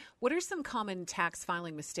mirror, what are some common tax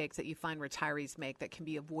filing mistakes that you find retirees make that can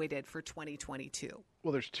be avoided for 2022?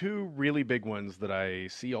 Well, there's two really big ones that I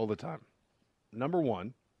see all the time. Number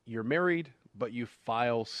one, you're married, but you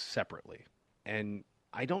file separately. And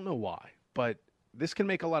I don't know why, but this can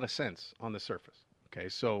make a lot of sense on the surface. Okay,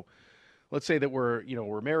 so let's say that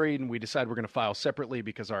we're married and we decide we're going to file separately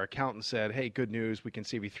because our accountant said, hey, good news, we can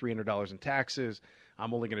save you $300 in taxes.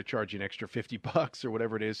 I'm only going to charge you an extra $50 or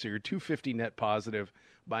whatever it is. So you're $250 net positive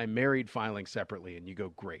by married filing separately, and you go,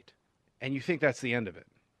 great. And you think that's the end of it.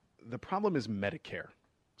 The problem is Medicare.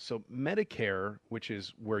 So Medicare, which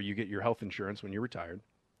is where you get your health insurance when you're retired,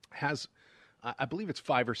 has, I believe it's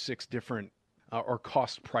 5 or 6 different or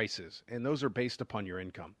cost prices, and those are based upon your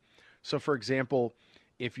income. So, for example,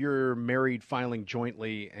 if you're married filing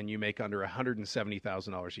jointly and you make under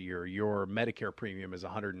 $170,000 a year, your Medicare premium is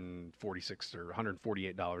 $146 or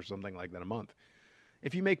 $148, something like that a month.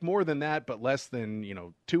 If you make more than that, but less than,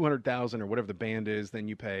 $200,000 or whatever the band is, then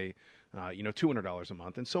you pay, $200 a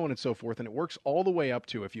month, and so on and so forth. And it works all the way up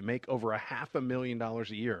to if you make over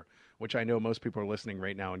 $500,000 a year, which I know most people are listening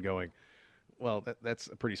right now and going, well, that's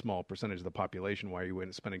a pretty small percentage of the population. Why are you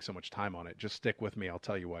spending so much time on it? Just stick with me. I'll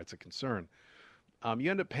tell you why it's a concern.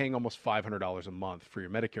 You end up paying almost $500 a month for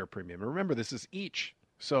your Medicare premium. And remember, this is each.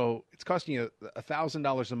 So it's costing you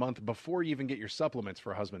 $1,000 a month before you even get your supplements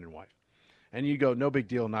for husband and wife. And you go, no big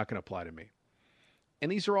deal, not going to apply to me.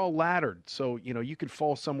 And these are all laddered. So, you could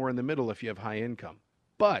fall somewhere in the middle if you have high income.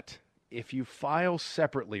 But if you file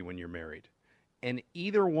separately when you're married and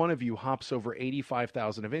either one of you hops over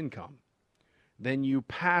 $85,000 of income, then you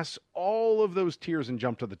pass all of those tiers and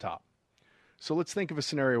jump to the top. So let's think of a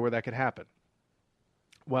scenario where that could happen.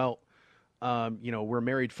 Well, we're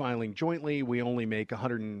married filing jointly. We only make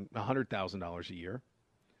 $100,000 a year.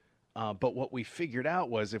 But what we figured out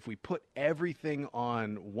was if we put everything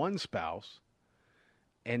on one spouse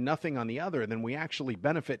and nothing on the other, then we actually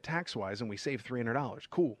benefit tax-wise and we save $300.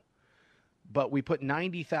 Cool. But we put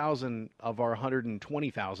 $90,000 of our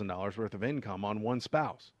 $120,000 worth of income on one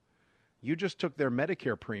spouse. You just took their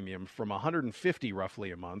Medicare premium from $150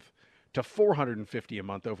 roughly a month to $450 a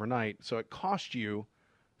month overnight. So it cost you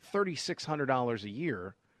 $3,600 a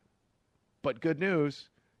year. But good news,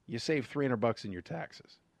 you save $300 in your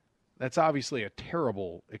taxes. That's obviously a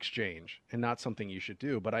terrible exchange and not something you should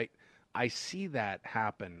do. But I see that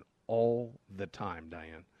happen all the time,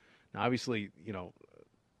 Diane. Now, obviously,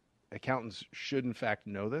 accountants should in fact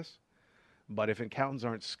know this. But if accountants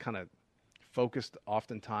aren't kind of focused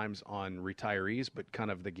oftentimes on retirees, but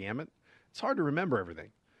kind of the gamut, it's hard to remember everything.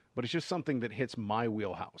 But it's just something that hits my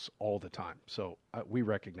wheelhouse all the time. So we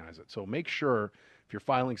recognize it. So make sure if you're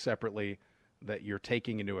filing separately that you're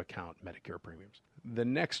taking into account Medicare premiums. The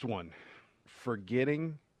next one,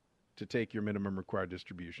 forgetting to take your minimum required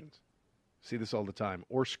distributions. See this all the time.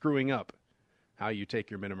 Or screwing up how you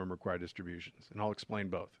take your minimum required distributions. And I'll explain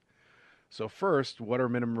both. So first, what are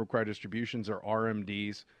minimum required distributions or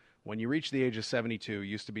RMDs? When you reach the age of 72,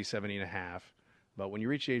 used to be 70 and a half, but when you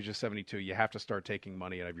reach the age of 72, you have to start taking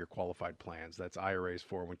money out of your qualified plans. That's IRAs,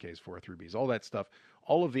 401ks, 403bs, all that stuff,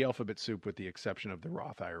 all of the alphabet soup with the exception of the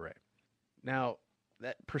Roth IRA. Now,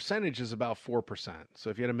 that percentage is about 4%.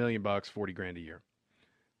 So if you had $1 million, 40 grand a year,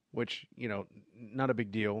 which, not a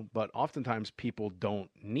big deal, but oftentimes people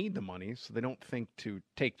don't need the money, so they don't think to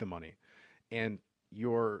take the money. And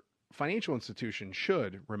your financial institution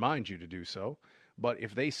should remind you to do so. But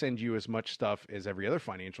if they send you as much stuff as every other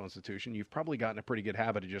financial institution, you've probably gotten a pretty good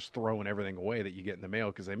habit of just throwing everything away that you get in the mail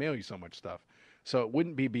because they mail you so much stuff. So it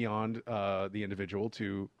wouldn't be beyond the individual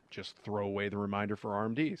to just throw away the reminder for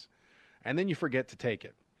RMDs. And then you forget to take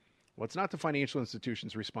it. Well, it's not the financial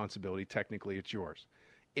institution's responsibility. Technically, it's yours.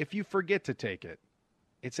 If you forget to take it,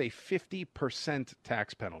 it's a 50%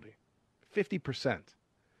 tax penalty. 50%.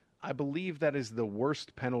 I believe that is the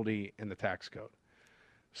worst penalty in the tax code.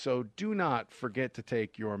 So do not forget to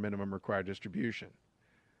take your minimum required distribution.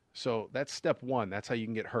 So that's step one. That's how you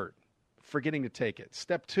can get hurt. Forgetting to take it.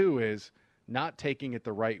 Step two is not taking it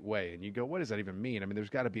the right way. And you go, what does that even mean? I mean, there's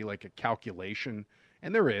got to be like a calculation.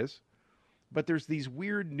 And there is. But there's these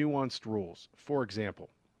weird nuanced rules. For example,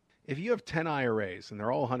 if you have 10 IRAs and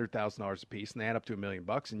they're all $100,000 a piece and they add up to $1 million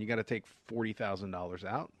and you got to take $40,000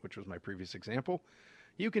 out, which was my previous example,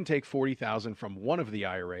 You can take 40,000 from one of the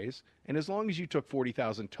IRAs, and as long as you took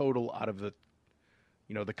 40,000 total out of the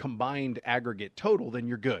combined aggregate total, then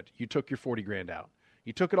you're good. You took your 40 grand out.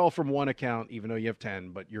 You took it all from one account, even though you have 10,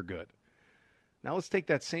 but you're good. Now let's take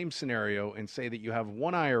that same scenario and say that you have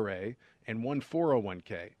one IRA and one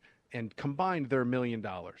 401k, and combined they're $1 million,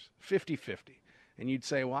 50-50. And you'd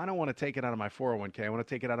say, well, I don't want to take it out of my 401k. I want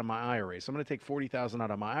to take it out of my IRA. So I'm going to take 40,000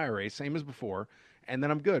 out of my IRA, same as before, and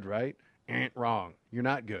then I'm good, right? Wrong. You're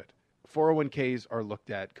not good. 401ks are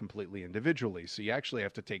looked at completely individually. So you actually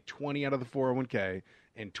have to take 20 out of the 401k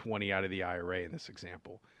and 20 out of the IRA in this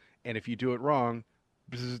example. And if you do it wrong,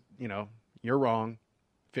 you're wrong,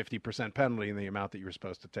 50% penalty in the amount that you were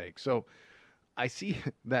supposed to take. So I see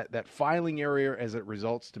that filing area as it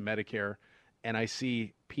results to Medicare, and I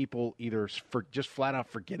see people either just flat out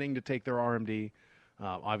forgetting to take their RMD,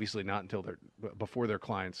 obviously not until before they're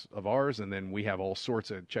clients of ours, and then we have all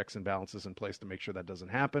sorts of checks and balances in place to make sure that doesn't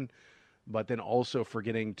happen, but then also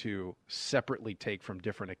forgetting to separately take from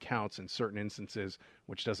different accounts in certain instances,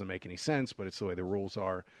 which doesn't make any sense, but it's the way the rules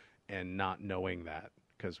are, and not knowing that,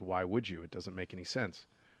 because why would you? It doesn't make any sense,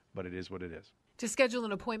 but it is what it is. To schedule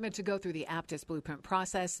an appointment to go through the Aptus Blueprint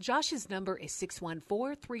process, Josh's number is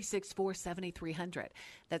 614-364-7300.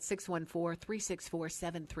 That's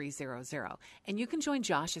 614-364-7300. And you can join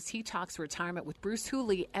Josh as he talks retirement with Bruce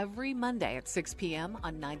Hooley every Monday at 6 p.m.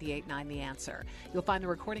 on 98.9 The Answer. You'll find the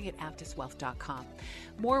recording at aptuswealth.com.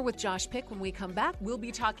 More with Josh Pick when we come back. We'll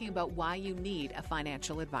be talking about why you need a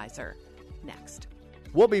financial advisor next.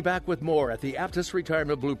 We'll be back with more at the Aptus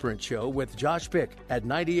Retirement Blueprint Show with Josh Pick at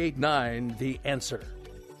 98.9 The Answer.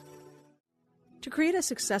 To create a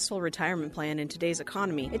successful retirement plan in today's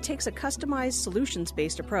economy, it takes a customized,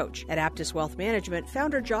 solutions-based approach. At Aptus Wealth Management,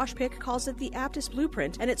 founder Josh Pick calls it the Aptus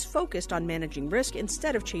Blueprint, and it's focused on managing risk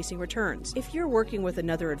instead of chasing returns. If you're working with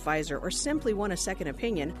another advisor or simply want a second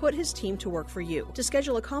opinion, put his team to work for you. To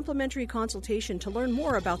schedule a complimentary consultation to learn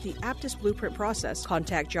more about the Aptus Blueprint process,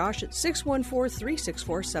 contact Josh at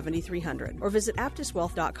 614-364-7300 or visit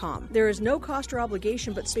aptuswealth.com. There is no cost or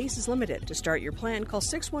obligation, but space is limited. To start your plan, call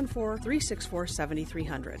 614-364-7300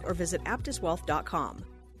 or visit aptuswealth.com.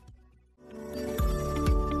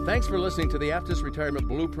 Thanks for listening to the Aptus Retirement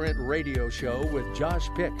Blueprint radio show with Josh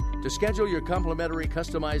Pick. To schedule your complimentary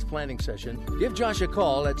customized planning session, give Josh a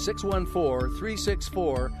call at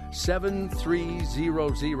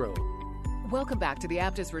 614-364-7300. Welcome back to the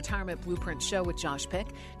Aptus Retirement Blueprint Show with Josh Pick.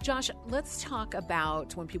 Josh, let's talk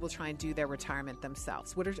about when people try and do their retirement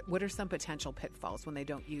themselves. What are some potential pitfalls when they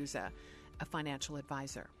don't use a financial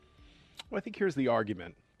advisor? Well, I think here's the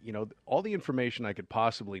argument. All the information I could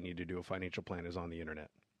possibly need to do a financial plan is on the internet,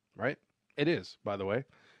 right? It is, by the way.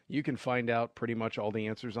 You can find out pretty much all the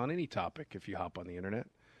answers on any topic if you hop on the internet,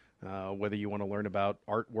 whether you want to learn about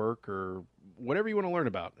artwork or whatever you want to learn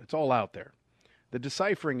about. It's all out there. The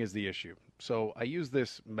deciphering is the issue. So I use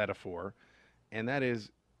this metaphor, and that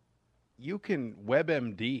is you can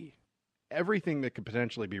WebMD everything that could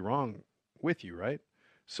potentially be wrong with you, right?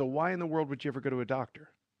 So why in the world would you ever go to a doctor?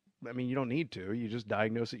 I mean, you don't need to. You just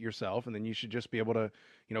diagnose it yourself, and then you should just be able to,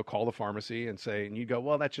 call the pharmacy and say, and you go,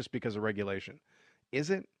 well, that's just because of regulation.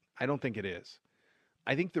 Is it? I don't think it is.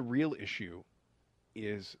 I think the real issue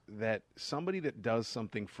is that somebody that does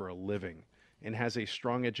something for a living and has a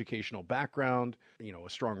strong educational background, a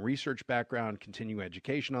strong research background, continuing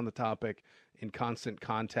education on the topic, in constant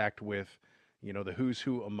contact with, the who's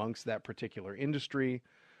who amongst that particular industry,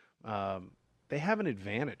 they have an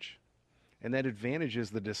advantage. And that advantage is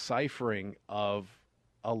the deciphering of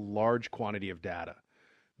a large quantity of data,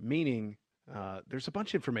 meaning there's a bunch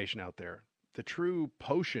of information out there. The true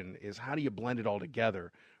potion is how do you blend it all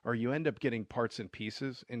together, or you end up getting parts and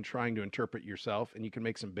pieces and trying to interpret yourself, and you can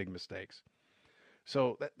make some big mistakes.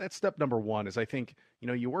 So that's step number one is I think,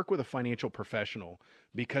 you work with a financial professional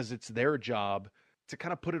because it's their job to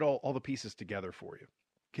kind of put it all the pieces together for you.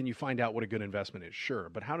 Can you find out what a good investment is? Sure.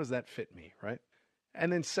 But how does that fit me, right? And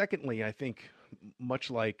then secondly, I think much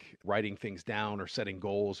like writing things down or setting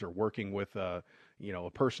goals or working with a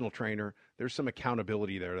personal trainer, there's some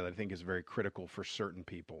accountability there that I think is very critical for certain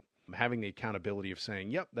people. Having the accountability of saying,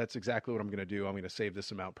 yep, that's exactly what I'm going to do. I'm going to save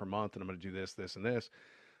this amount per month and I'm going to do this, this, and this.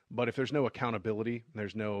 But if there's no accountability,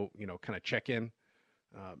 there's no, kind of check-in,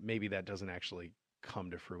 maybe that doesn't actually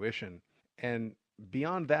come to fruition. And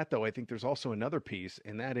beyond that, though, I think there's also another piece,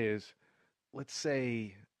 and that is, let's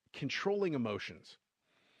say, controlling emotions.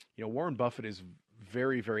 Warren Buffett is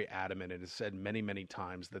very, very adamant and has said many, many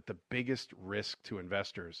times that the biggest risk to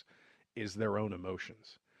investors is their own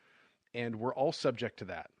emotions. And we're all subject to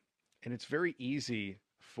that. And it's very easy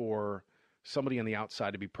for somebody on the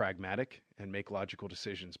outside to be pragmatic and make logical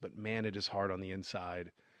decisions. But man, it is hard on the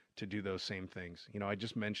inside to do those same things. I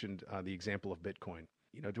just mentioned the example of Bitcoin.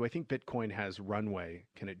 Do I think Bitcoin has runway?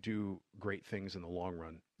 Can it do great things in the long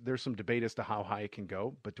run? There's some debate as to how high it can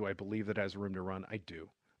go, but do I believe that it has room to run? I do.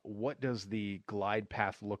 What does the glide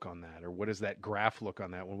path look on that? Or what does that graph look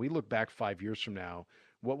on that? When we look back 5 years from now,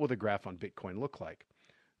 what will the graph on Bitcoin look like?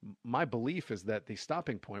 My belief is that the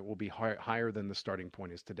stopping point will be higher than the starting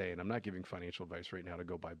point is today. And I'm not giving financial advice right now to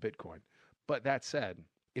go buy Bitcoin. But that said,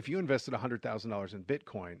 if you invested $100,000 in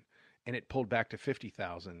Bitcoin and it pulled back to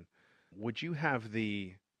 $50,000, would you have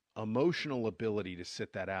the emotional ability to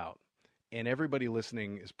sit that out? And everybody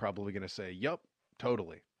listening is probably going to say, yup,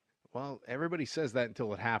 totally. Well, everybody says that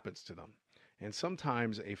until it happens to them. And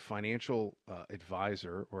sometimes a financial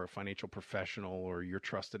advisor or a financial professional or your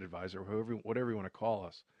trusted advisor, whatever you want to call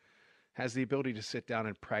us, has the ability to sit down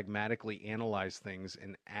and pragmatically analyze things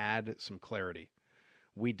and add some clarity.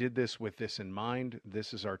 We did this with this in mind.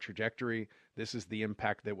 This is our trajectory. This is the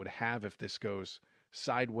impact that would have if this goes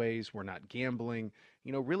sideways. We're not gambling.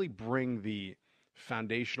 Really bring the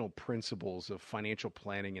foundational principles of financial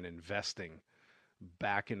planning and investing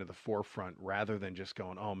back into the forefront rather than just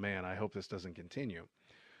going, oh man, I hope this doesn't continue.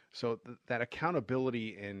 So that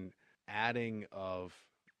accountability and adding of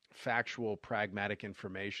factual, pragmatic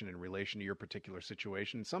information in relation to your particular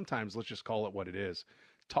situation, sometimes let's just call it what it is,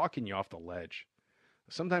 talking you off the ledge.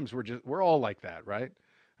 Sometimes we're all like that, right?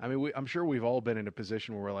 I mean, I'm sure we've all been in a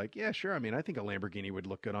position where we're like, yeah, sure. I mean, I think a Lamborghini would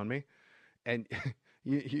look good on me. And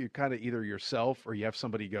you kind of either yourself or you have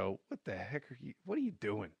somebody go, what the heck what are you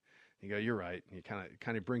doing? You go, you're right. And it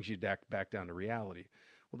kind of brings you back down to reality.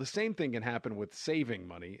 Well, the same thing can happen with saving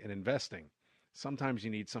money and investing. Sometimes you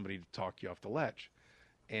need somebody to talk you off the ledge.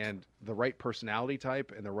 And the right personality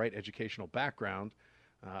type and the right educational background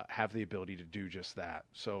have the ability to do just that.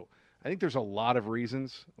 So I think there's a lot of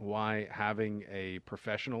reasons why having a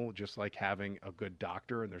professional, just like having a good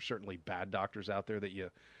doctor, and there's certainly bad doctors out there that you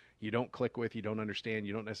don't click with, you don't understand,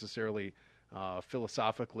 you don't necessarily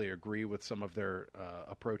philosophically agree with some of their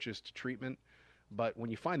approaches to treatment. But when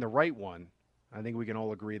you find the right one, I think we can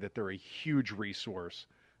all agree that they're a huge resource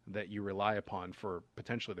that you rely upon for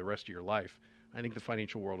potentially the rest of your life. I think the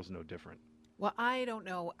financial world is no different. Well, I don't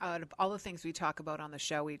know. Out of all the things we talk about on the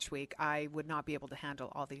show each week, I would not be able to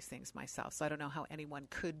handle all these things myself. So I don't know how anyone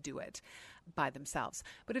could do it by themselves.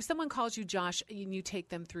 But if someone calls you Josh and you take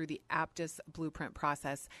them through the Aptus Blueprint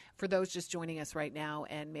process, for those just joining us right now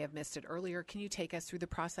and may have missed it earlier, can you take us through the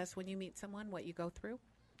process when you meet someone, what you go through?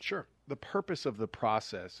 Sure. The purpose of the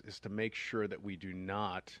process is to make sure that we do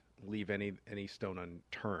not leave any stone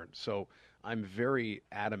unturned. So I'm very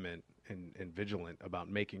adamant and vigilant about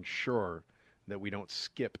making sure that we don't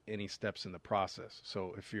skip any steps in the process.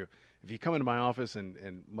 So if you come into my office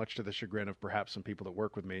and much to the chagrin of perhaps some people that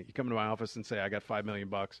work with me, you come into my office and say, I got $5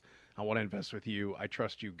 million, I want to invest with you, I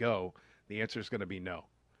trust you, go. The answer is going to be no.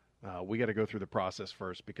 We got to go through the process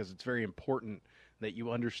first because it's very important that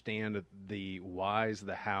you understand the whys,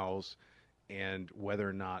 the hows, and whether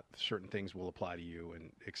or not certain things will apply to you,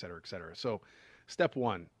 and et cetera, et cetera. So step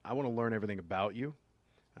one, I want to learn everything about you.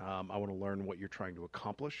 I want to learn what you're trying to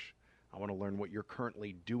accomplish. I want to learn what you're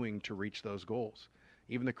currently doing to reach those goals.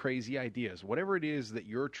 Even the crazy ideas, whatever it is that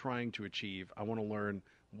you're trying to achieve, I want to learn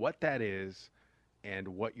what that is and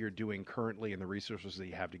what you're doing currently and the resources that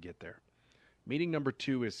you have to get there. Meeting number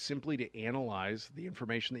 2 is simply to analyze the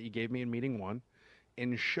information that you gave me in meeting 1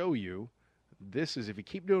 and show you this is, if you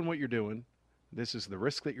keep doing what you're doing, this is the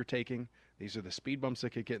risk that you're taking. These are the speed bumps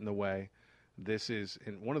that could get in the way. This is,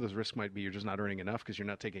 and one of those risks might be you're just not earning enough because you're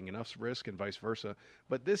not taking enough risk and vice versa.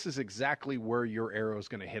 But this is exactly where your arrow is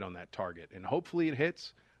going to hit on that target. And hopefully it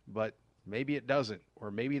hits, but maybe it doesn't.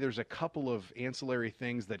 Or maybe there's a couple of ancillary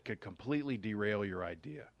things that could completely derail your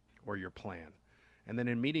idea or your plan. And then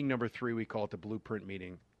in meeting number 3, we call it the blueprint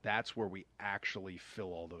meeting. That's where we actually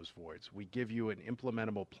fill all those voids. We give you an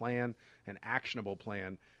implementable plan, an actionable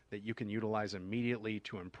plan that you can utilize immediately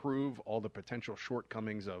to improve all the potential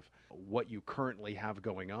shortcomings of what you currently have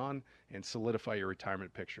going on and solidify your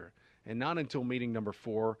retirement picture. And not until meeting number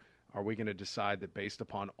 4 are we going to decide that based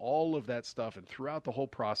upon all of that stuff and throughout the whole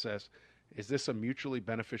process, is this a mutually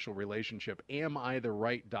beneficial relationship? Am I the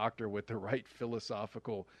right doctor with the right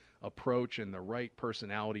philosophical approach and the right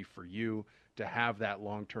personality for you to have that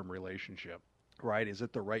long-term relationship, right? Is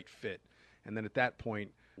it the right fit? And then at that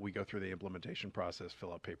point, we go through the implementation process,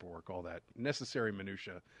 fill out paperwork, all that necessary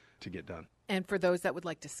minutia to get done. And for those that would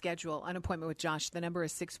like to schedule an appointment with Josh, the number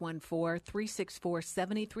is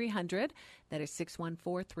 614-364-7300. That is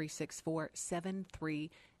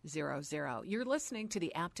 614-364-7300. You're listening to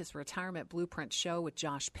the Aptus Retirement Blueprint Show with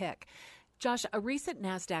Josh Pick. Josh, a recent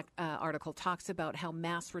NASDAQ article talks about how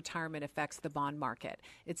mass retirement affects the bond market.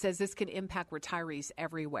 It says this can impact retirees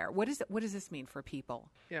everywhere. What does this mean for people?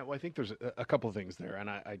 Yeah, well, I think there's a couple of things there. And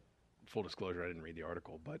I full disclosure, I didn't read the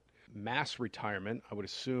article. But mass retirement, I would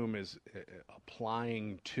assume, is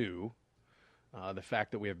applying to the fact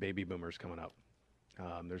that we have baby boomers coming up.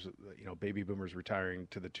 There's baby boomers retiring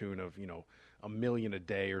to the tune of 1 million a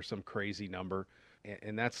day or some crazy number,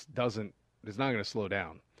 and it's not going to slow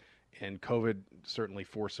down. And COVID certainly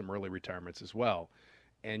forced some early retirements as well.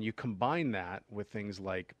 And you combine that with things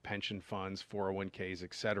like pension funds, 401ks,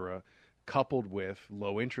 et cetera, coupled with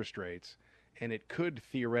low interest rates, and it could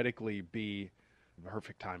theoretically be a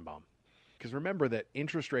perfect time bomb. Because remember that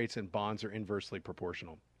interest rates and bonds are inversely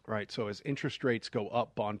proportional, right? So as interest rates go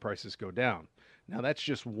up, bond prices go down. Now, that's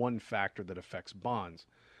just one factor that affects bonds.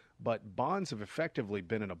 But bonds have effectively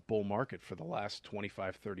been in a bull market for the last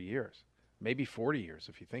 25, 30 years. Maybe 40 years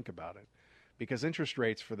if you think about it, because interest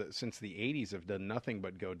rates since the 80s have done nothing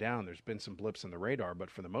but go down. There's been some blips on the radar, but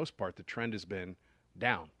for the most part, the trend has been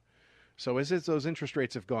down. So as those interest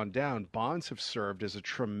rates have gone down, bonds have served as a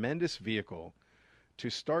tremendous vehicle to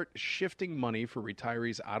start shifting money for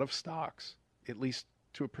retirees out of stocks, at least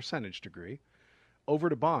to a percentage degree, over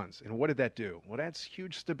to bonds. And what did that do? Well, it adds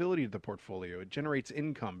huge stability to the portfolio. It generates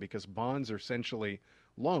income because bonds are essentially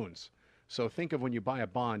loans. So think of when you buy a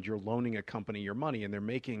bond, you're loaning a company your money and they're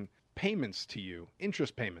making payments to you,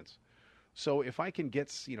 interest payments. So if I can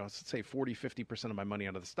get, let's say 40, 50% of my money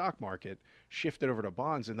out of the stock market, shift it over to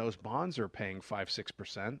bonds, and those bonds are paying 5,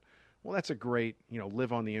 6%, well, that's a great,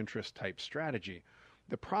 live on the interest type strategy.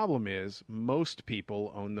 The problem is most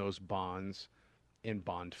people own those bonds in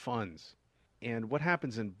bond funds. And what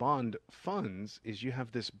happens in bond funds is you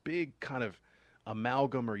have this big kind of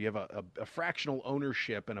amalgam, or you have a fractional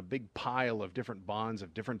ownership and a big pile of different bonds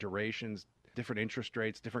of different durations, different interest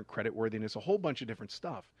rates, different creditworthiness, a whole bunch of different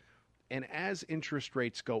stuff. And as interest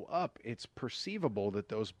rates go up, it's perceivable that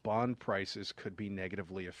those bond prices could be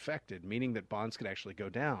negatively affected, meaning that bonds could actually go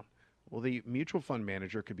down. Well, the mutual fund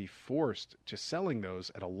manager could be forced to selling those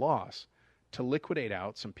at a loss to liquidate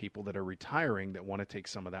out some people that are retiring that want to take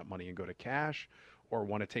some of that money and go to cash, or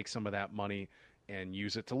want to take some of that money and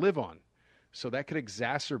use it to live on. So that could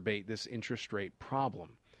exacerbate this interest rate problem.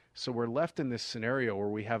 So we're left in this scenario where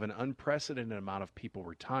we have an unprecedented amount of people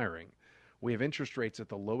retiring. We have interest rates at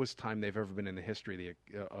the lowest time they've ever been in the history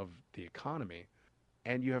of the economy.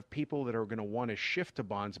 And you have people that are going to want to shift to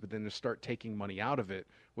bonds, but then to start taking money out of it,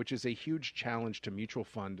 which is a huge challenge to mutual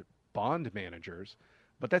fund bond managers.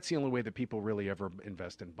 But that's the only way that people really ever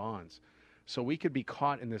invest in bonds. So we could be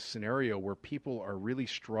caught in this scenario where people are really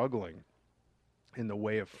struggling in the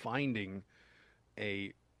way of finding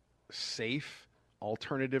a safe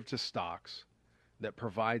alternative to stocks that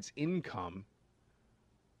provides income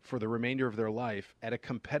for the remainder of their life at a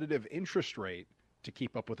competitive interest rate to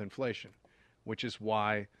keep up with inflation, which is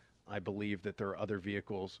why I believe that there are other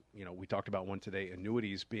vehicles. We talked about one today,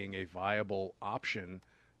 annuities being a viable option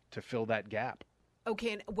to fill that gap.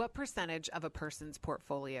 Okay, and what percentage of a person's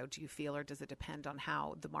portfolio do you feel, or does it depend on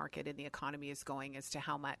how the market and the economy is going, as to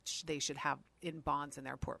how much they should have in bonds in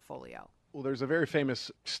their portfolio? Well, there's a very famous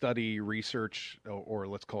study, research, or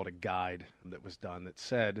let's call it a guide that was done that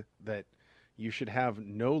said that you should have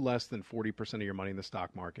no less than 40% of your money in the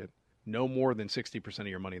stock market, no more than 60% of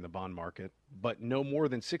your money in the bond market, but no more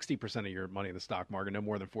than 60% of your money in the stock market, no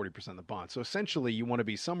more than 40% in the bonds. So essentially, you want to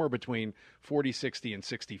be somewhere between 40-60 and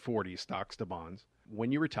 60-40 stocks to bonds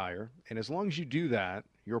when you retire. And as long as you do that,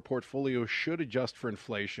 your portfolio should adjust for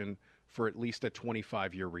inflation for at least a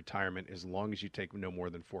 25-year retirement, as long as you take no more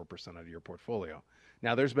than 4% out of your portfolio.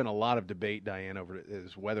 Now, there's been a lot of debate, Diane, over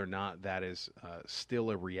is whether or not that is still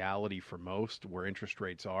a reality for most, where interest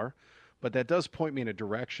rates are. But that does point me in a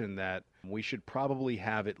direction that we should probably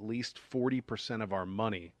have at least 40% of our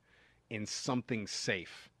money in something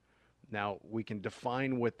safe. Now, we can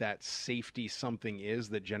define what that safety something is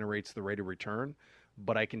that generates the rate of return,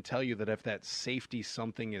 but I can tell you that if that safety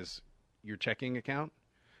something is your checking account,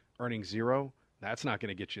 earning zero, that's not going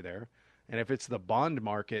to get you there. And if it's the bond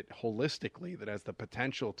market holistically that has the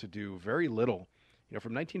potential to do very little,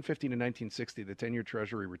 from 1950 to 1960, the 10-year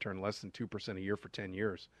Treasury returned less than 2% a year for 10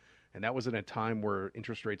 years. And that was in a time where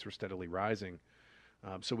interest rates were steadily rising.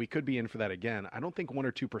 So we could be in for that again. I don't think 1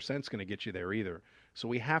 or 2% is going to get you there either. So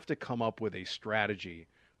we have to come up with a strategy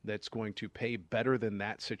that's going to pay better than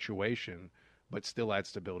that situation, but still add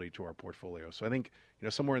stability to our portfolio. So I think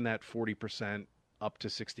somewhere in that 40% up to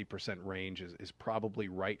 60% range is probably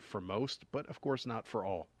right for most, but of course not for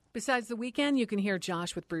all. Besides the weekend, you can hear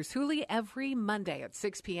Josh with Bruce Hooley every Monday at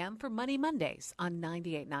 6 p.m. for Money Mondays on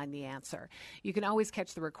 98.9 The Answer. You can always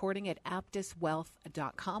catch the recording at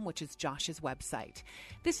aptuswealth.com, which is Josh's website.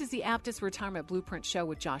 This is the Aptus Retirement Blueprint Show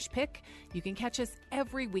with Josh Pick. You can catch us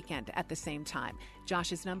every weekend at the same time.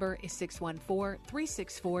 Josh's number is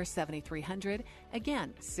 614-364-7300.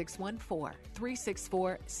 Again,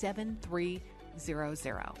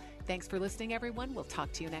 614-364-7300. Thanks for listening, everyone. We'll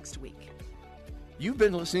talk to you next week. You've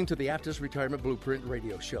been listening to the Aptus Retirement Blueprint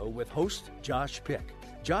radio show with host Josh Pick.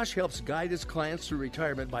 Josh helps guide his clients through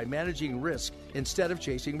retirement by managing risk instead of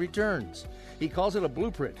chasing returns. He calls it a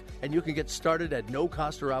blueprint, and you can get started at no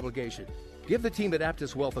cost or obligation. Give the team at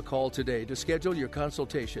Aptus Wealth a call today to schedule your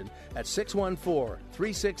consultation at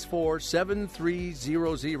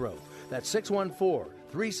 614-364-7300. That's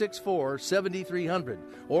 614-364-7300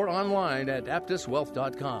 or online at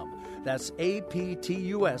aptuswealth.com. That's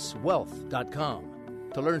APTUSwealth.com.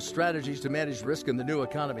 To learn strategies to manage risk in the new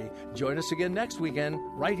economy, join us again next weekend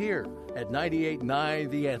right here at 98.9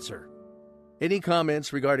 The Answer. Any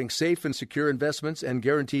comments regarding safe and secure investments and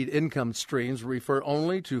guaranteed income streams refer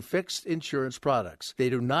only to fixed insurance products. They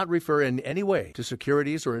do not refer in any way to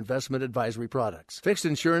securities or investment advisory products. Fixed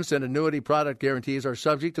insurance and annuity product guarantees are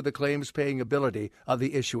subject to the claims paying ability of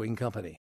the issuing company.